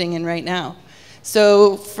you're sitting in right now.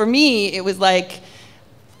 So for me, it was like,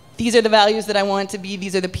 these are the values that I want to be.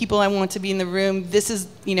 These are the people I want to be in the room. This is,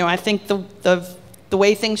 you know, I think the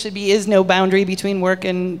way things should be is no boundary between work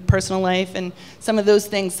and personal life and some of those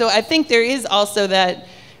things. So I think there is also that,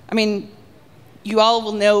 I mean, you all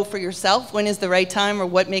will know for yourself when is the right time or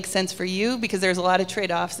what makes sense for you, because there's a lot of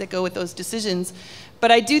trade-offs that go with those decisions.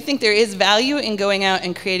 But I do think there is value in going out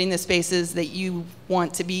and creating the spaces that you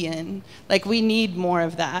want to be in. Like, we need more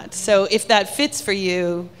of that. So if that fits for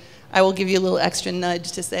you, I will give you a little extra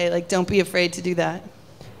nudge to say, like, don't be afraid to do that.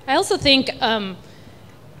 I also think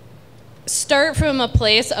start from a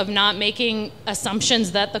place of not making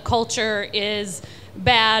assumptions that the culture is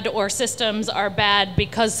bad or systems are bad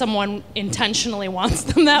because someone intentionally wants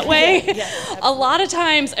them that way. Yes, a lot of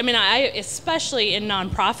times, I mean, especially in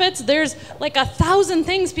nonprofits, there's like 1,000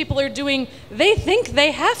 things people are doing. They think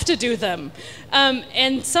they have to do them.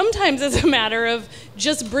 And sometimes it's a matter of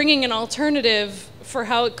just bringing an alternative for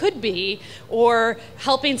how it could be, or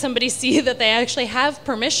helping somebody see that they actually have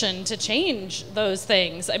permission to change those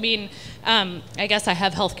things. I mean, I guess I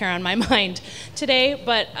have healthcare on my mind today,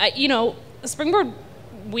 but you know, Springboard,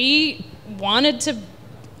 we wanted to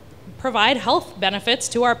provide health benefits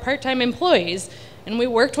to our part-time employees, and we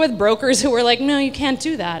worked with brokers who were like, no, you can't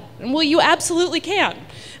do that. And well, you absolutely can.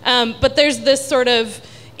 But there's this sort of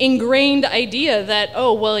ingrained idea that,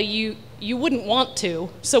 oh, well, you wouldn't want to,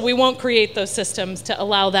 so we won't create those systems to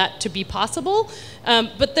allow that to be possible.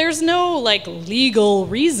 But there's no like legal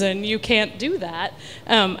reason you can't do that.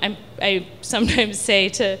 I sometimes say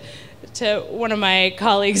to one of my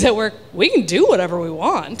colleagues at work, we can do whatever we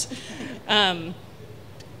want.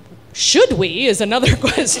 Should we is another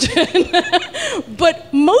question.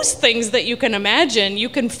 But most things that you can imagine, you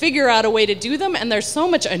can figure out a way to do them, and there's so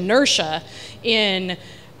much inertia in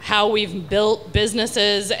how we've built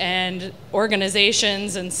businesses and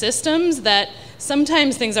organizations and systems that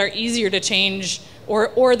sometimes things are easier to change,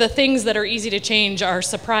 or the things that are easy to change are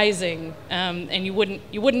surprising, and you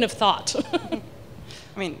wouldn't have thought.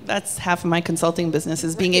 I mean, that's half of my consulting business,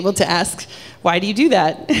 is being able to ask, why do you do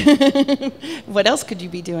that? What else could you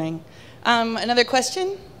be doing? Another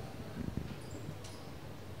question?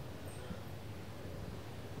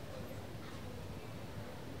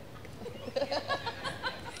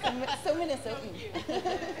 So Minnesotan.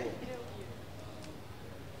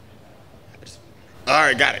 All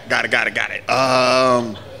right, got it.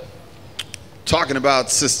 Talking about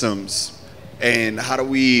systems and how do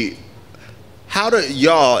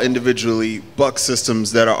y'all individually buck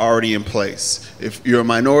systems that are already in place? If you're a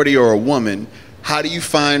minority or a woman, how do you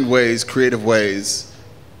find ways, creative ways,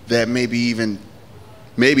 that maybe even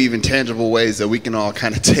tangible ways that we can all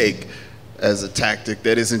kind of take as a tactic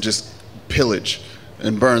that isn't just pillage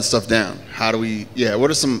and burn stuff down? How do we, what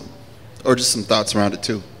are some thoughts around it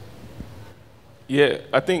too? Yeah,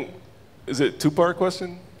 I think, is it a two-part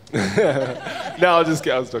question? No, I was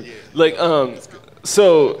joking. Like,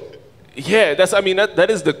 so, yeah, that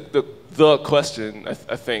is the question, I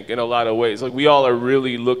think, in a lot of ways. Like, we all are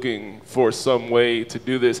really looking for some way to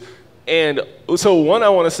do this. And so one, I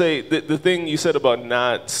want to say, the thing you said about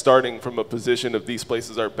not starting from a position of these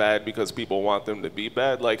places are bad because people want them to be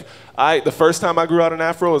bad. Like, the first time I grew out an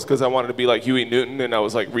afro was because I wanted to be like Huey Newton, and I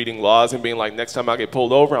was like reading laws and being like, next time I get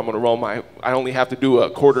pulled over, I'm going to roll I only have to do a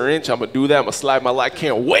 1/4 inch. I'm going to do that. I'm going to slide my leg. I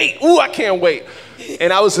can't wait. Ooh, I can't wait.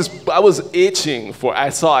 And I was itching I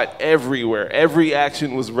saw it everywhere. Every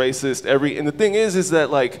action was racist. And the thing is that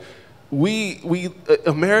like,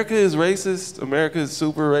 America is racist. America is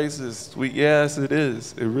super racist. Yes, it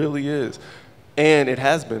is. It really is. And it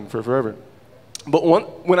has been for forever. But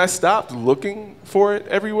when I stopped looking for it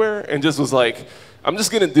everywhere and just was like, I'm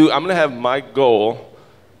going to have my goal,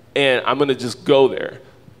 and I'm going to just go there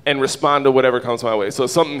and respond to whatever comes my way. So if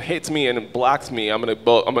something hits me and it blocks me, I'm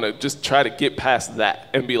gonna just try to get past that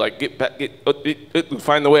and be like,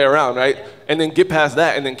 find the way around, right? And then get past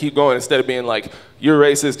that and then keep going, instead of being like, you're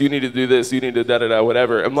racist, you need to do this, you need to da-da-da,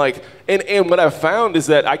 whatever. I'm like, and what I've found is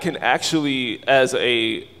that I can actually, as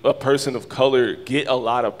a person of color, get a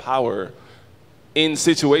lot of power in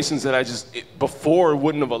situations that I before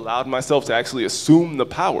wouldn't have allowed myself to actually assume the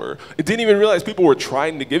power. I didn't even realize people were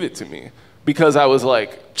trying to give it to me, because I was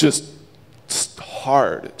like, just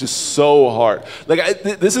hard, just so hard. Like,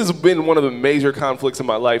 this has been one of the major conflicts in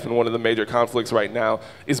my life, and one of the major conflicts right now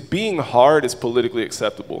is being hard is politically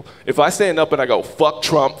acceptable. If I stand up and I go, fuck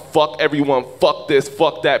Trump, fuck everyone, fuck this,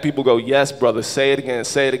 fuck that, people go, yes, brother, say it again,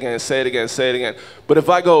 say it again, say it again, say it again. But if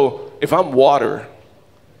I'm water,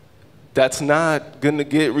 that's not gonna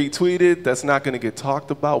get retweeted, that's not gonna get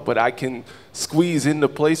talked about, but I can squeeze into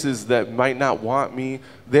places that might not want me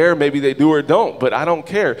there. Maybe they do or don't, but I don't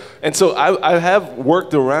care. And so I have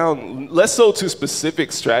worked around, less so to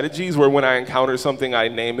specific strategies where when I encounter something, I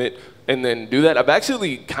name it and then do that. I've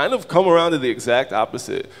actually kind of come around to the exact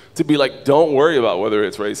opposite, to be like, don't worry about whether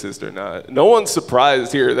it's racist or not. No one's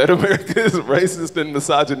surprised here that America is racist and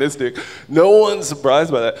misogynistic. No one's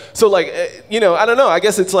surprised by that. So like, you know, I don't know, I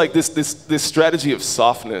guess it's like this strategy of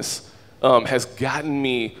softness has gotten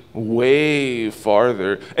me way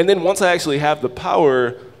farther. And then once I actually have the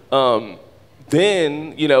power,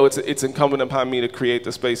 then, you know, it's incumbent upon me to create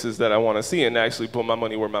the spaces that I want to see and actually put my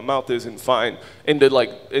money where my mouth is and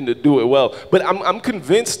to do it well. But I'm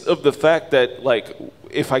convinced of the fact that, like,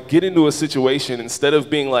 if I get into a situation, instead of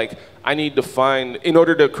being like, I need to find, in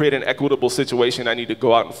order to create an equitable situation, I need to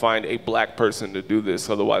go out and find a black person to do this,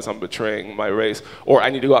 otherwise I'm betraying my race. Or I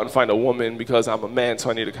need to go out and find a woman because I'm a man, so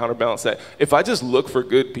I need to counterbalance that. If I just look for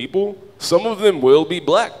good people, some of them will be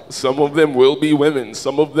black, some of them will be women,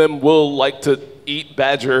 some of them will like to eat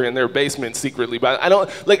badger in their basement secretly, but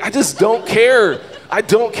I just don't care. I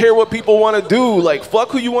don't care what people want to do. Like, fuck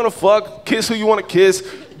who you want to fuck, kiss who you want to kiss,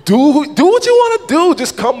 do what you want to do,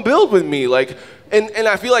 just come build with me. Like, and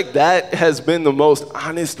I feel like that has been the most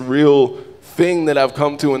honest, real thing that I've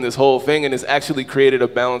come to in this whole thing, and has actually created a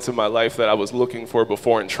balance in my life that I was looking for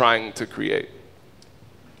before and trying to create.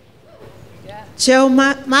 Joe,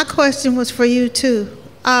 my question was for you too.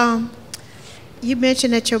 You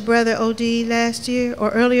mentioned that your brother OD'd last year or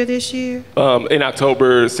earlier this year? In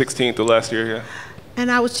October 16th of last year, yeah.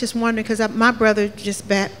 And I was just wondering, because my brother just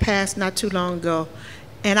passed not too long ago,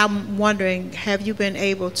 and I'm wondering, have you been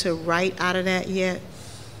able to write out of that yet?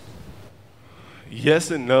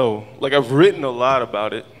 Yes and no. Like, I've written a lot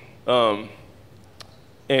about it,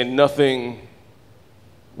 and nothing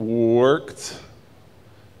worked.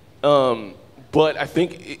 But I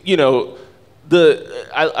think, you know,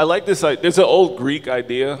 I like this, there's an old Greek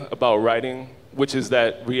idea about writing, which is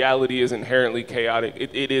that reality is inherently chaotic.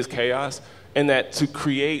 It is chaos, and that to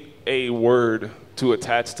create a word to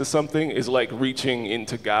attach to something is like reaching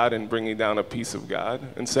into God and bringing down a piece of God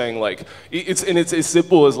and saying, like, it's as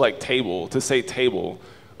simple as like table, to say table.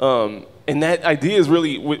 And that idea is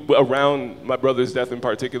really, around my brother's death in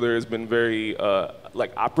particular, has been very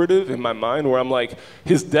like operative in my mind, where I'm like,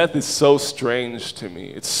 his death is so strange to me.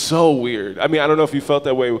 It's so weird. I mean, I don't know if you felt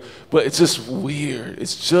that way, but it's just weird.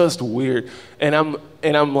 It's just weird. And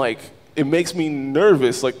I'm like, it makes me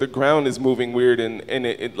nervous. Like, the ground is moving weird, and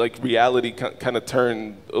it like reality kind of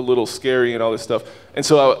turned a little scary and all this stuff. And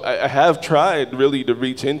so I have tried really to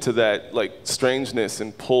reach into that like strangeness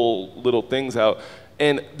and pull little things out.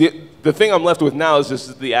 And the thing I'm left with now is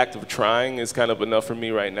just the act of trying is kind of enough for me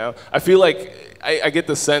right now. I feel like I get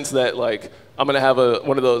the sense that, like, I'm gonna have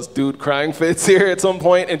one of those dude crying fits here at some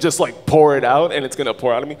point and just like pour it out, and it's gonna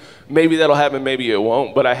pour out of me. Maybe that'll happen, maybe it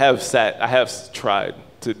won't, but I have tried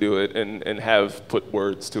to do it and have put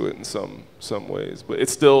words to it in some ways. But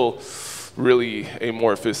it's still really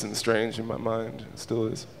amorphous and strange in my mind. It still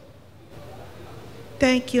is.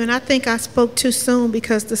 Thank you, and I think I spoke too soon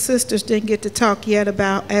because the sisters didn't get to talk yet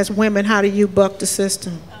about, as women, how do you buck the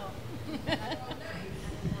system? Oh.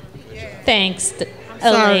 Thanks,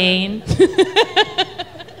 Elaine.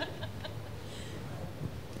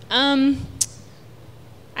 I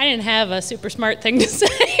didn't have a super smart thing to say,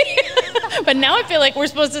 but now I feel like we're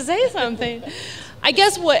supposed to say something. I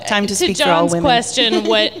guess to John's question,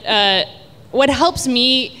 what helps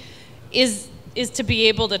me is to be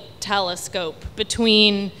able to telescope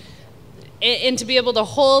between, and to be able to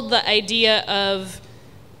hold the idea of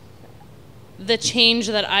the change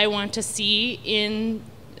that I want to see in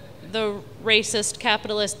the racist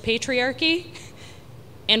capitalist patriarchy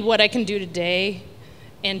and what I can do today,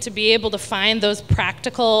 and to be able to find those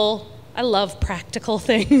practical, I love practical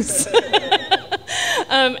things.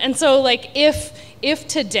 And so, like, if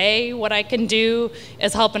today what I can do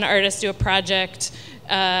is help an artist do a project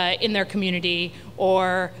in their community,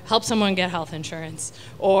 or help someone get health insurance,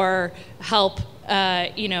 or help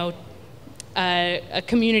a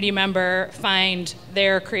community member find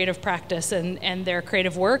their creative practice and their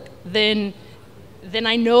creative work, then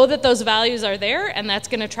I know that those values are there, and that's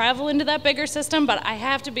going to travel into that bigger system. But I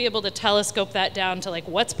have to be able to telescope that down to, like,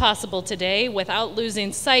 what's possible today, without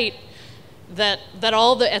losing sight that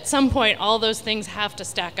at some point all those things have to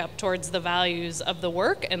stack up towards the values of the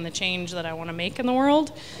work and the change that I want to make in the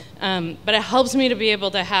world. But it helps me to be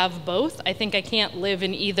able to have both. I think I can't live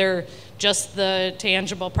in either just the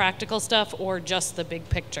tangible, practical stuff or just the big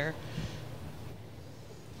picture.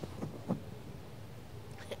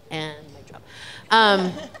 And my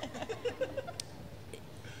job.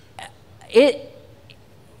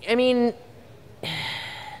 I mean,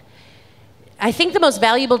 I think the most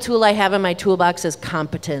valuable tool I have in my toolbox is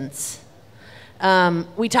competence.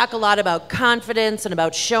 We talk a lot about confidence and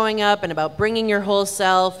about showing up and about bringing your whole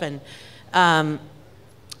self, and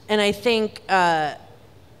I think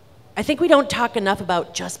we don't talk enough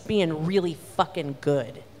about just being really fucking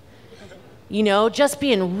good. You know, just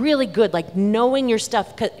being really good, like knowing your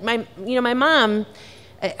stuff. 'Cause my mom,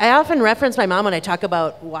 I often reference my mom when I talk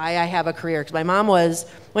about why I have a career, because my mom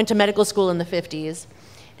went to medical school in the 50s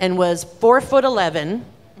and was 4'11"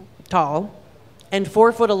 tall and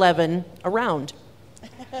 4'11" around.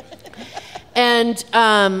 And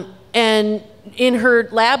in her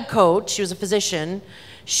lab coat, she was a physician,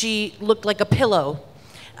 she looked like a pillow.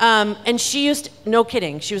 And she no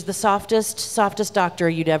kidding, she was the softest doctor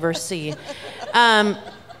you'd ever see. And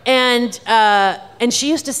she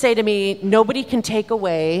used to say to me, nobody can take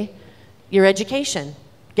away your education.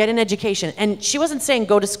 Get an education. And she wasn't saying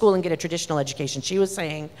go to school and get a traditional education. She was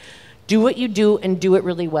saying, do what you do and do it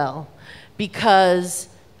really well. Because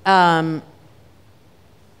they're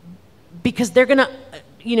gonna,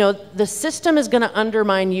 the system is gonna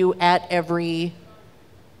undermine you at every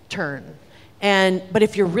turn. But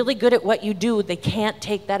if you're really good at what you do, they can't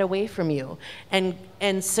take that away from you.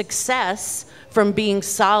 And success from being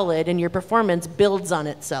solid in your performance builds on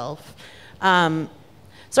itself.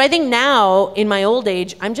 So I think now, in my old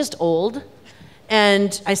age, I'm just old,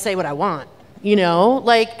 and I say what I want,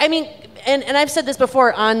 and I've said this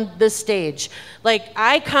before on this stage,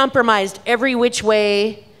 I compromised every which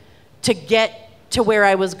way to get to where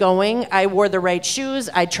I was going. I wore the right shoes,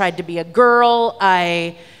 I tried to be a girl,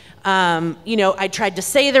 I tried to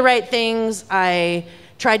say the right things, I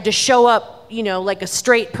tried to show up, like a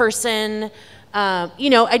straight person,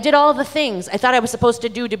 I did all the things I thought I was supposed to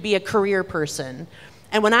do to be a career person.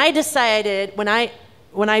 And when I decided, when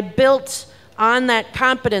I built on that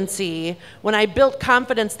competency, when I built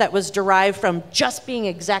confidence that was derived from just being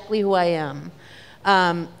exactly who I am,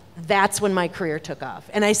 that's when my career took off.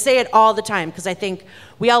 And I say it all the time because I think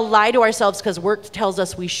we all lie to ourselves because work tells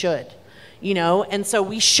us we should, and so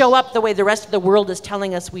we show up the way the rest of the world is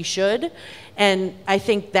telling us we should, and I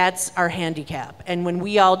think that's our handicap. And when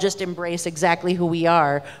we all just embrace exactly who we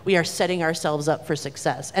are setting ourselves up for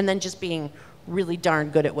success, and then just being really darn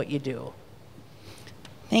good at what you do.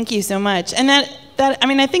 Thank you so much. And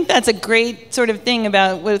I think that's a great sort of thing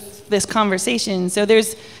with this conversation. So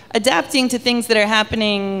there's adapting to things that are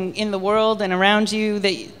happening in the world and around you,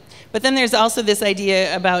 but then there's also this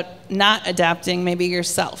idea about not adapting maybe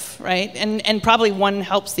yourself, right? And probably one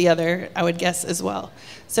helps the other, I would guess, as well.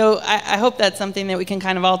 So I hope that's something that we can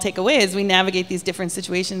kind of all take away as we navigate these different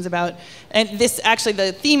situations and this, actually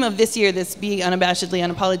the theme of this year, this Be Unabashedly,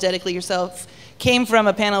 Unapologetically Yourself, came from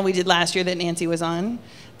a panel we did last year that Nancy was on,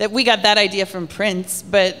 that we got that idea from Prince,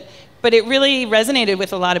 but it really resonated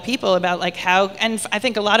with a lot of people about how, and I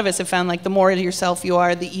think a lot of us have found the more yourself you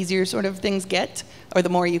are, the easier sort of things get, or the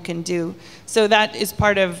more you can do. So that is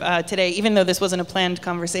part of today, even though this wasn't a planned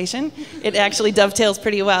conversation, it actually dovetails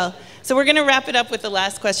pretty well. So we're gonna wrap it up with the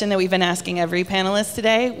last question that we've been asking every panelist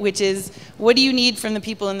today, which is, what do you need from the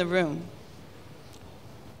people in the room?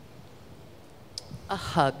 A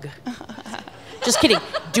hug. Just kidding,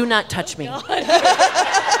 do not touch me.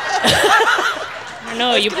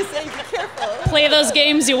 No, you play those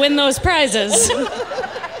games, you win those prizes.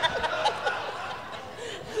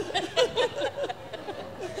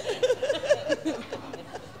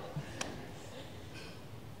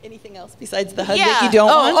 Anything else besides the hug that you don't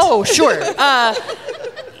want? Oh, sure.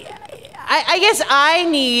 I guess I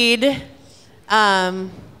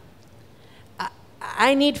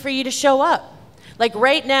need for you to show up.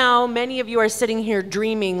 Right now, many of you are sitting here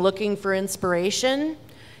dreaming, looking for inspiration.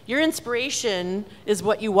 Your inspiration is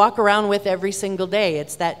what you walk around with every single day.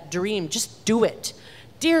 It's that dream. Just do it.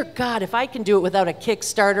 Dear God, if I can do it without a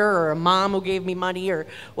Kickstarter or a mom who gave me money or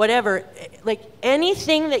whatever,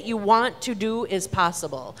 anything that you want to do is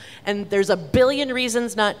possible. And there's a billion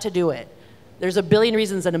reasons not to do it. There's a billion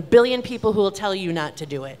reasons and a billion people who will tell you not to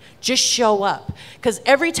do it. Just show up. Because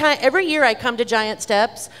every year I come to Giant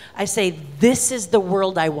Steps, I say, this is the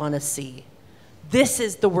world I want to see. This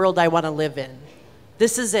is the world I want to live in.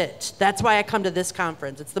 This is it. That's why I come to this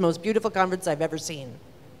conference. It's the most beautiful conference I've ever seen.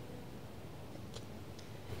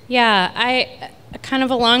 Yeah, I kind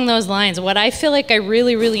of along those lines, what I feel like I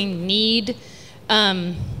really, really need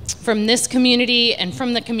from this community and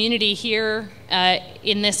from the community here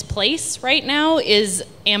in this place right now is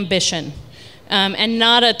ambition. and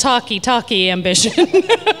not a talky ambition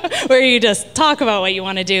where you just talk about what you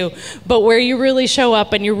want to do, but where you really show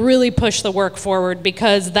up and you really push the work forward,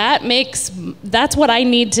 because that's what I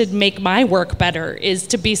need to make my work better, is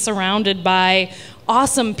to be surrounded by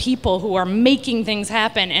awesome people who are making things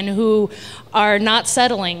happen and who are not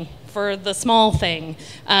settling for the small thing,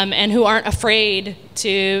 and who aren't afraid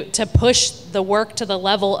to push the work to the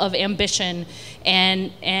level of ambition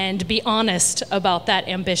and be honest about that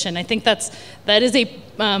ambition. I think that is a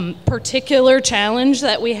particular challenge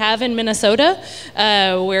that we have in Minnesota.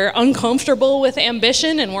 We're uncomfortable with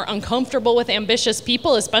ambition, and we're uncomfortable with ambitious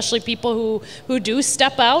people, especially people who do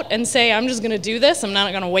step out and say, I'm just going to do this. I'm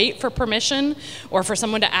not going to wait for permission or for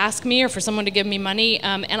someone to ask me or for someone to give me money.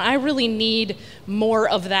 And I really need more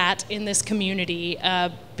of that in this community,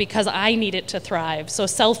 because I need it to thrive. So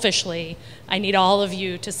selfishly, I need all of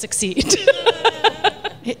you to succeed.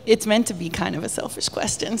 It's meant to be kind of a selfish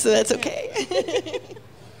question, so that's okay.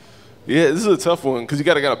 Yeah, this is a tough one because you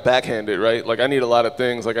gotta kind of backhand it, right? Like I need a lot of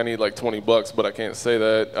things. Like I need like $20, but I can't say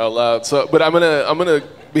that out loud. So, but I'm gonna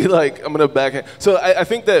be like, I'm gonna backhand. So I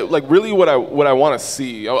think that like really what I want to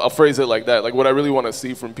see, I'll phrase it like that. Like what I really want to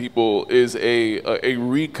see from people is a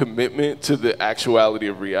recommitment to the actuality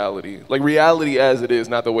of reality. Like reality as it is,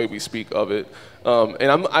 not the way we speak of it.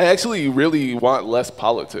 And I actually really want less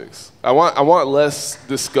politics. I want less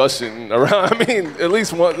discussion around. I mean, at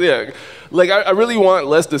least one. Yeah. Like, I really want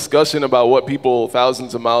less discussion about what people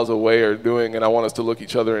thousands of miles away are doing, and I want us to look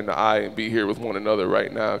each other in the eye and be here with one another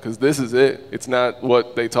right now, because this is it. It's not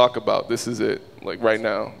what they talk about. This is it, like right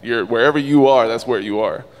now. Wherever you are, that's where you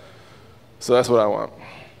are. So that's what I want.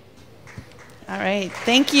 All right,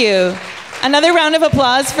 thank you. Another round of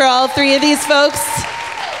applause for all three of these folks.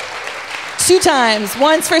 2 times.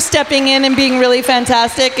 Once for stepping in and being really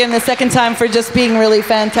fantastic, and the second time for just being really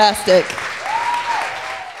fantastic.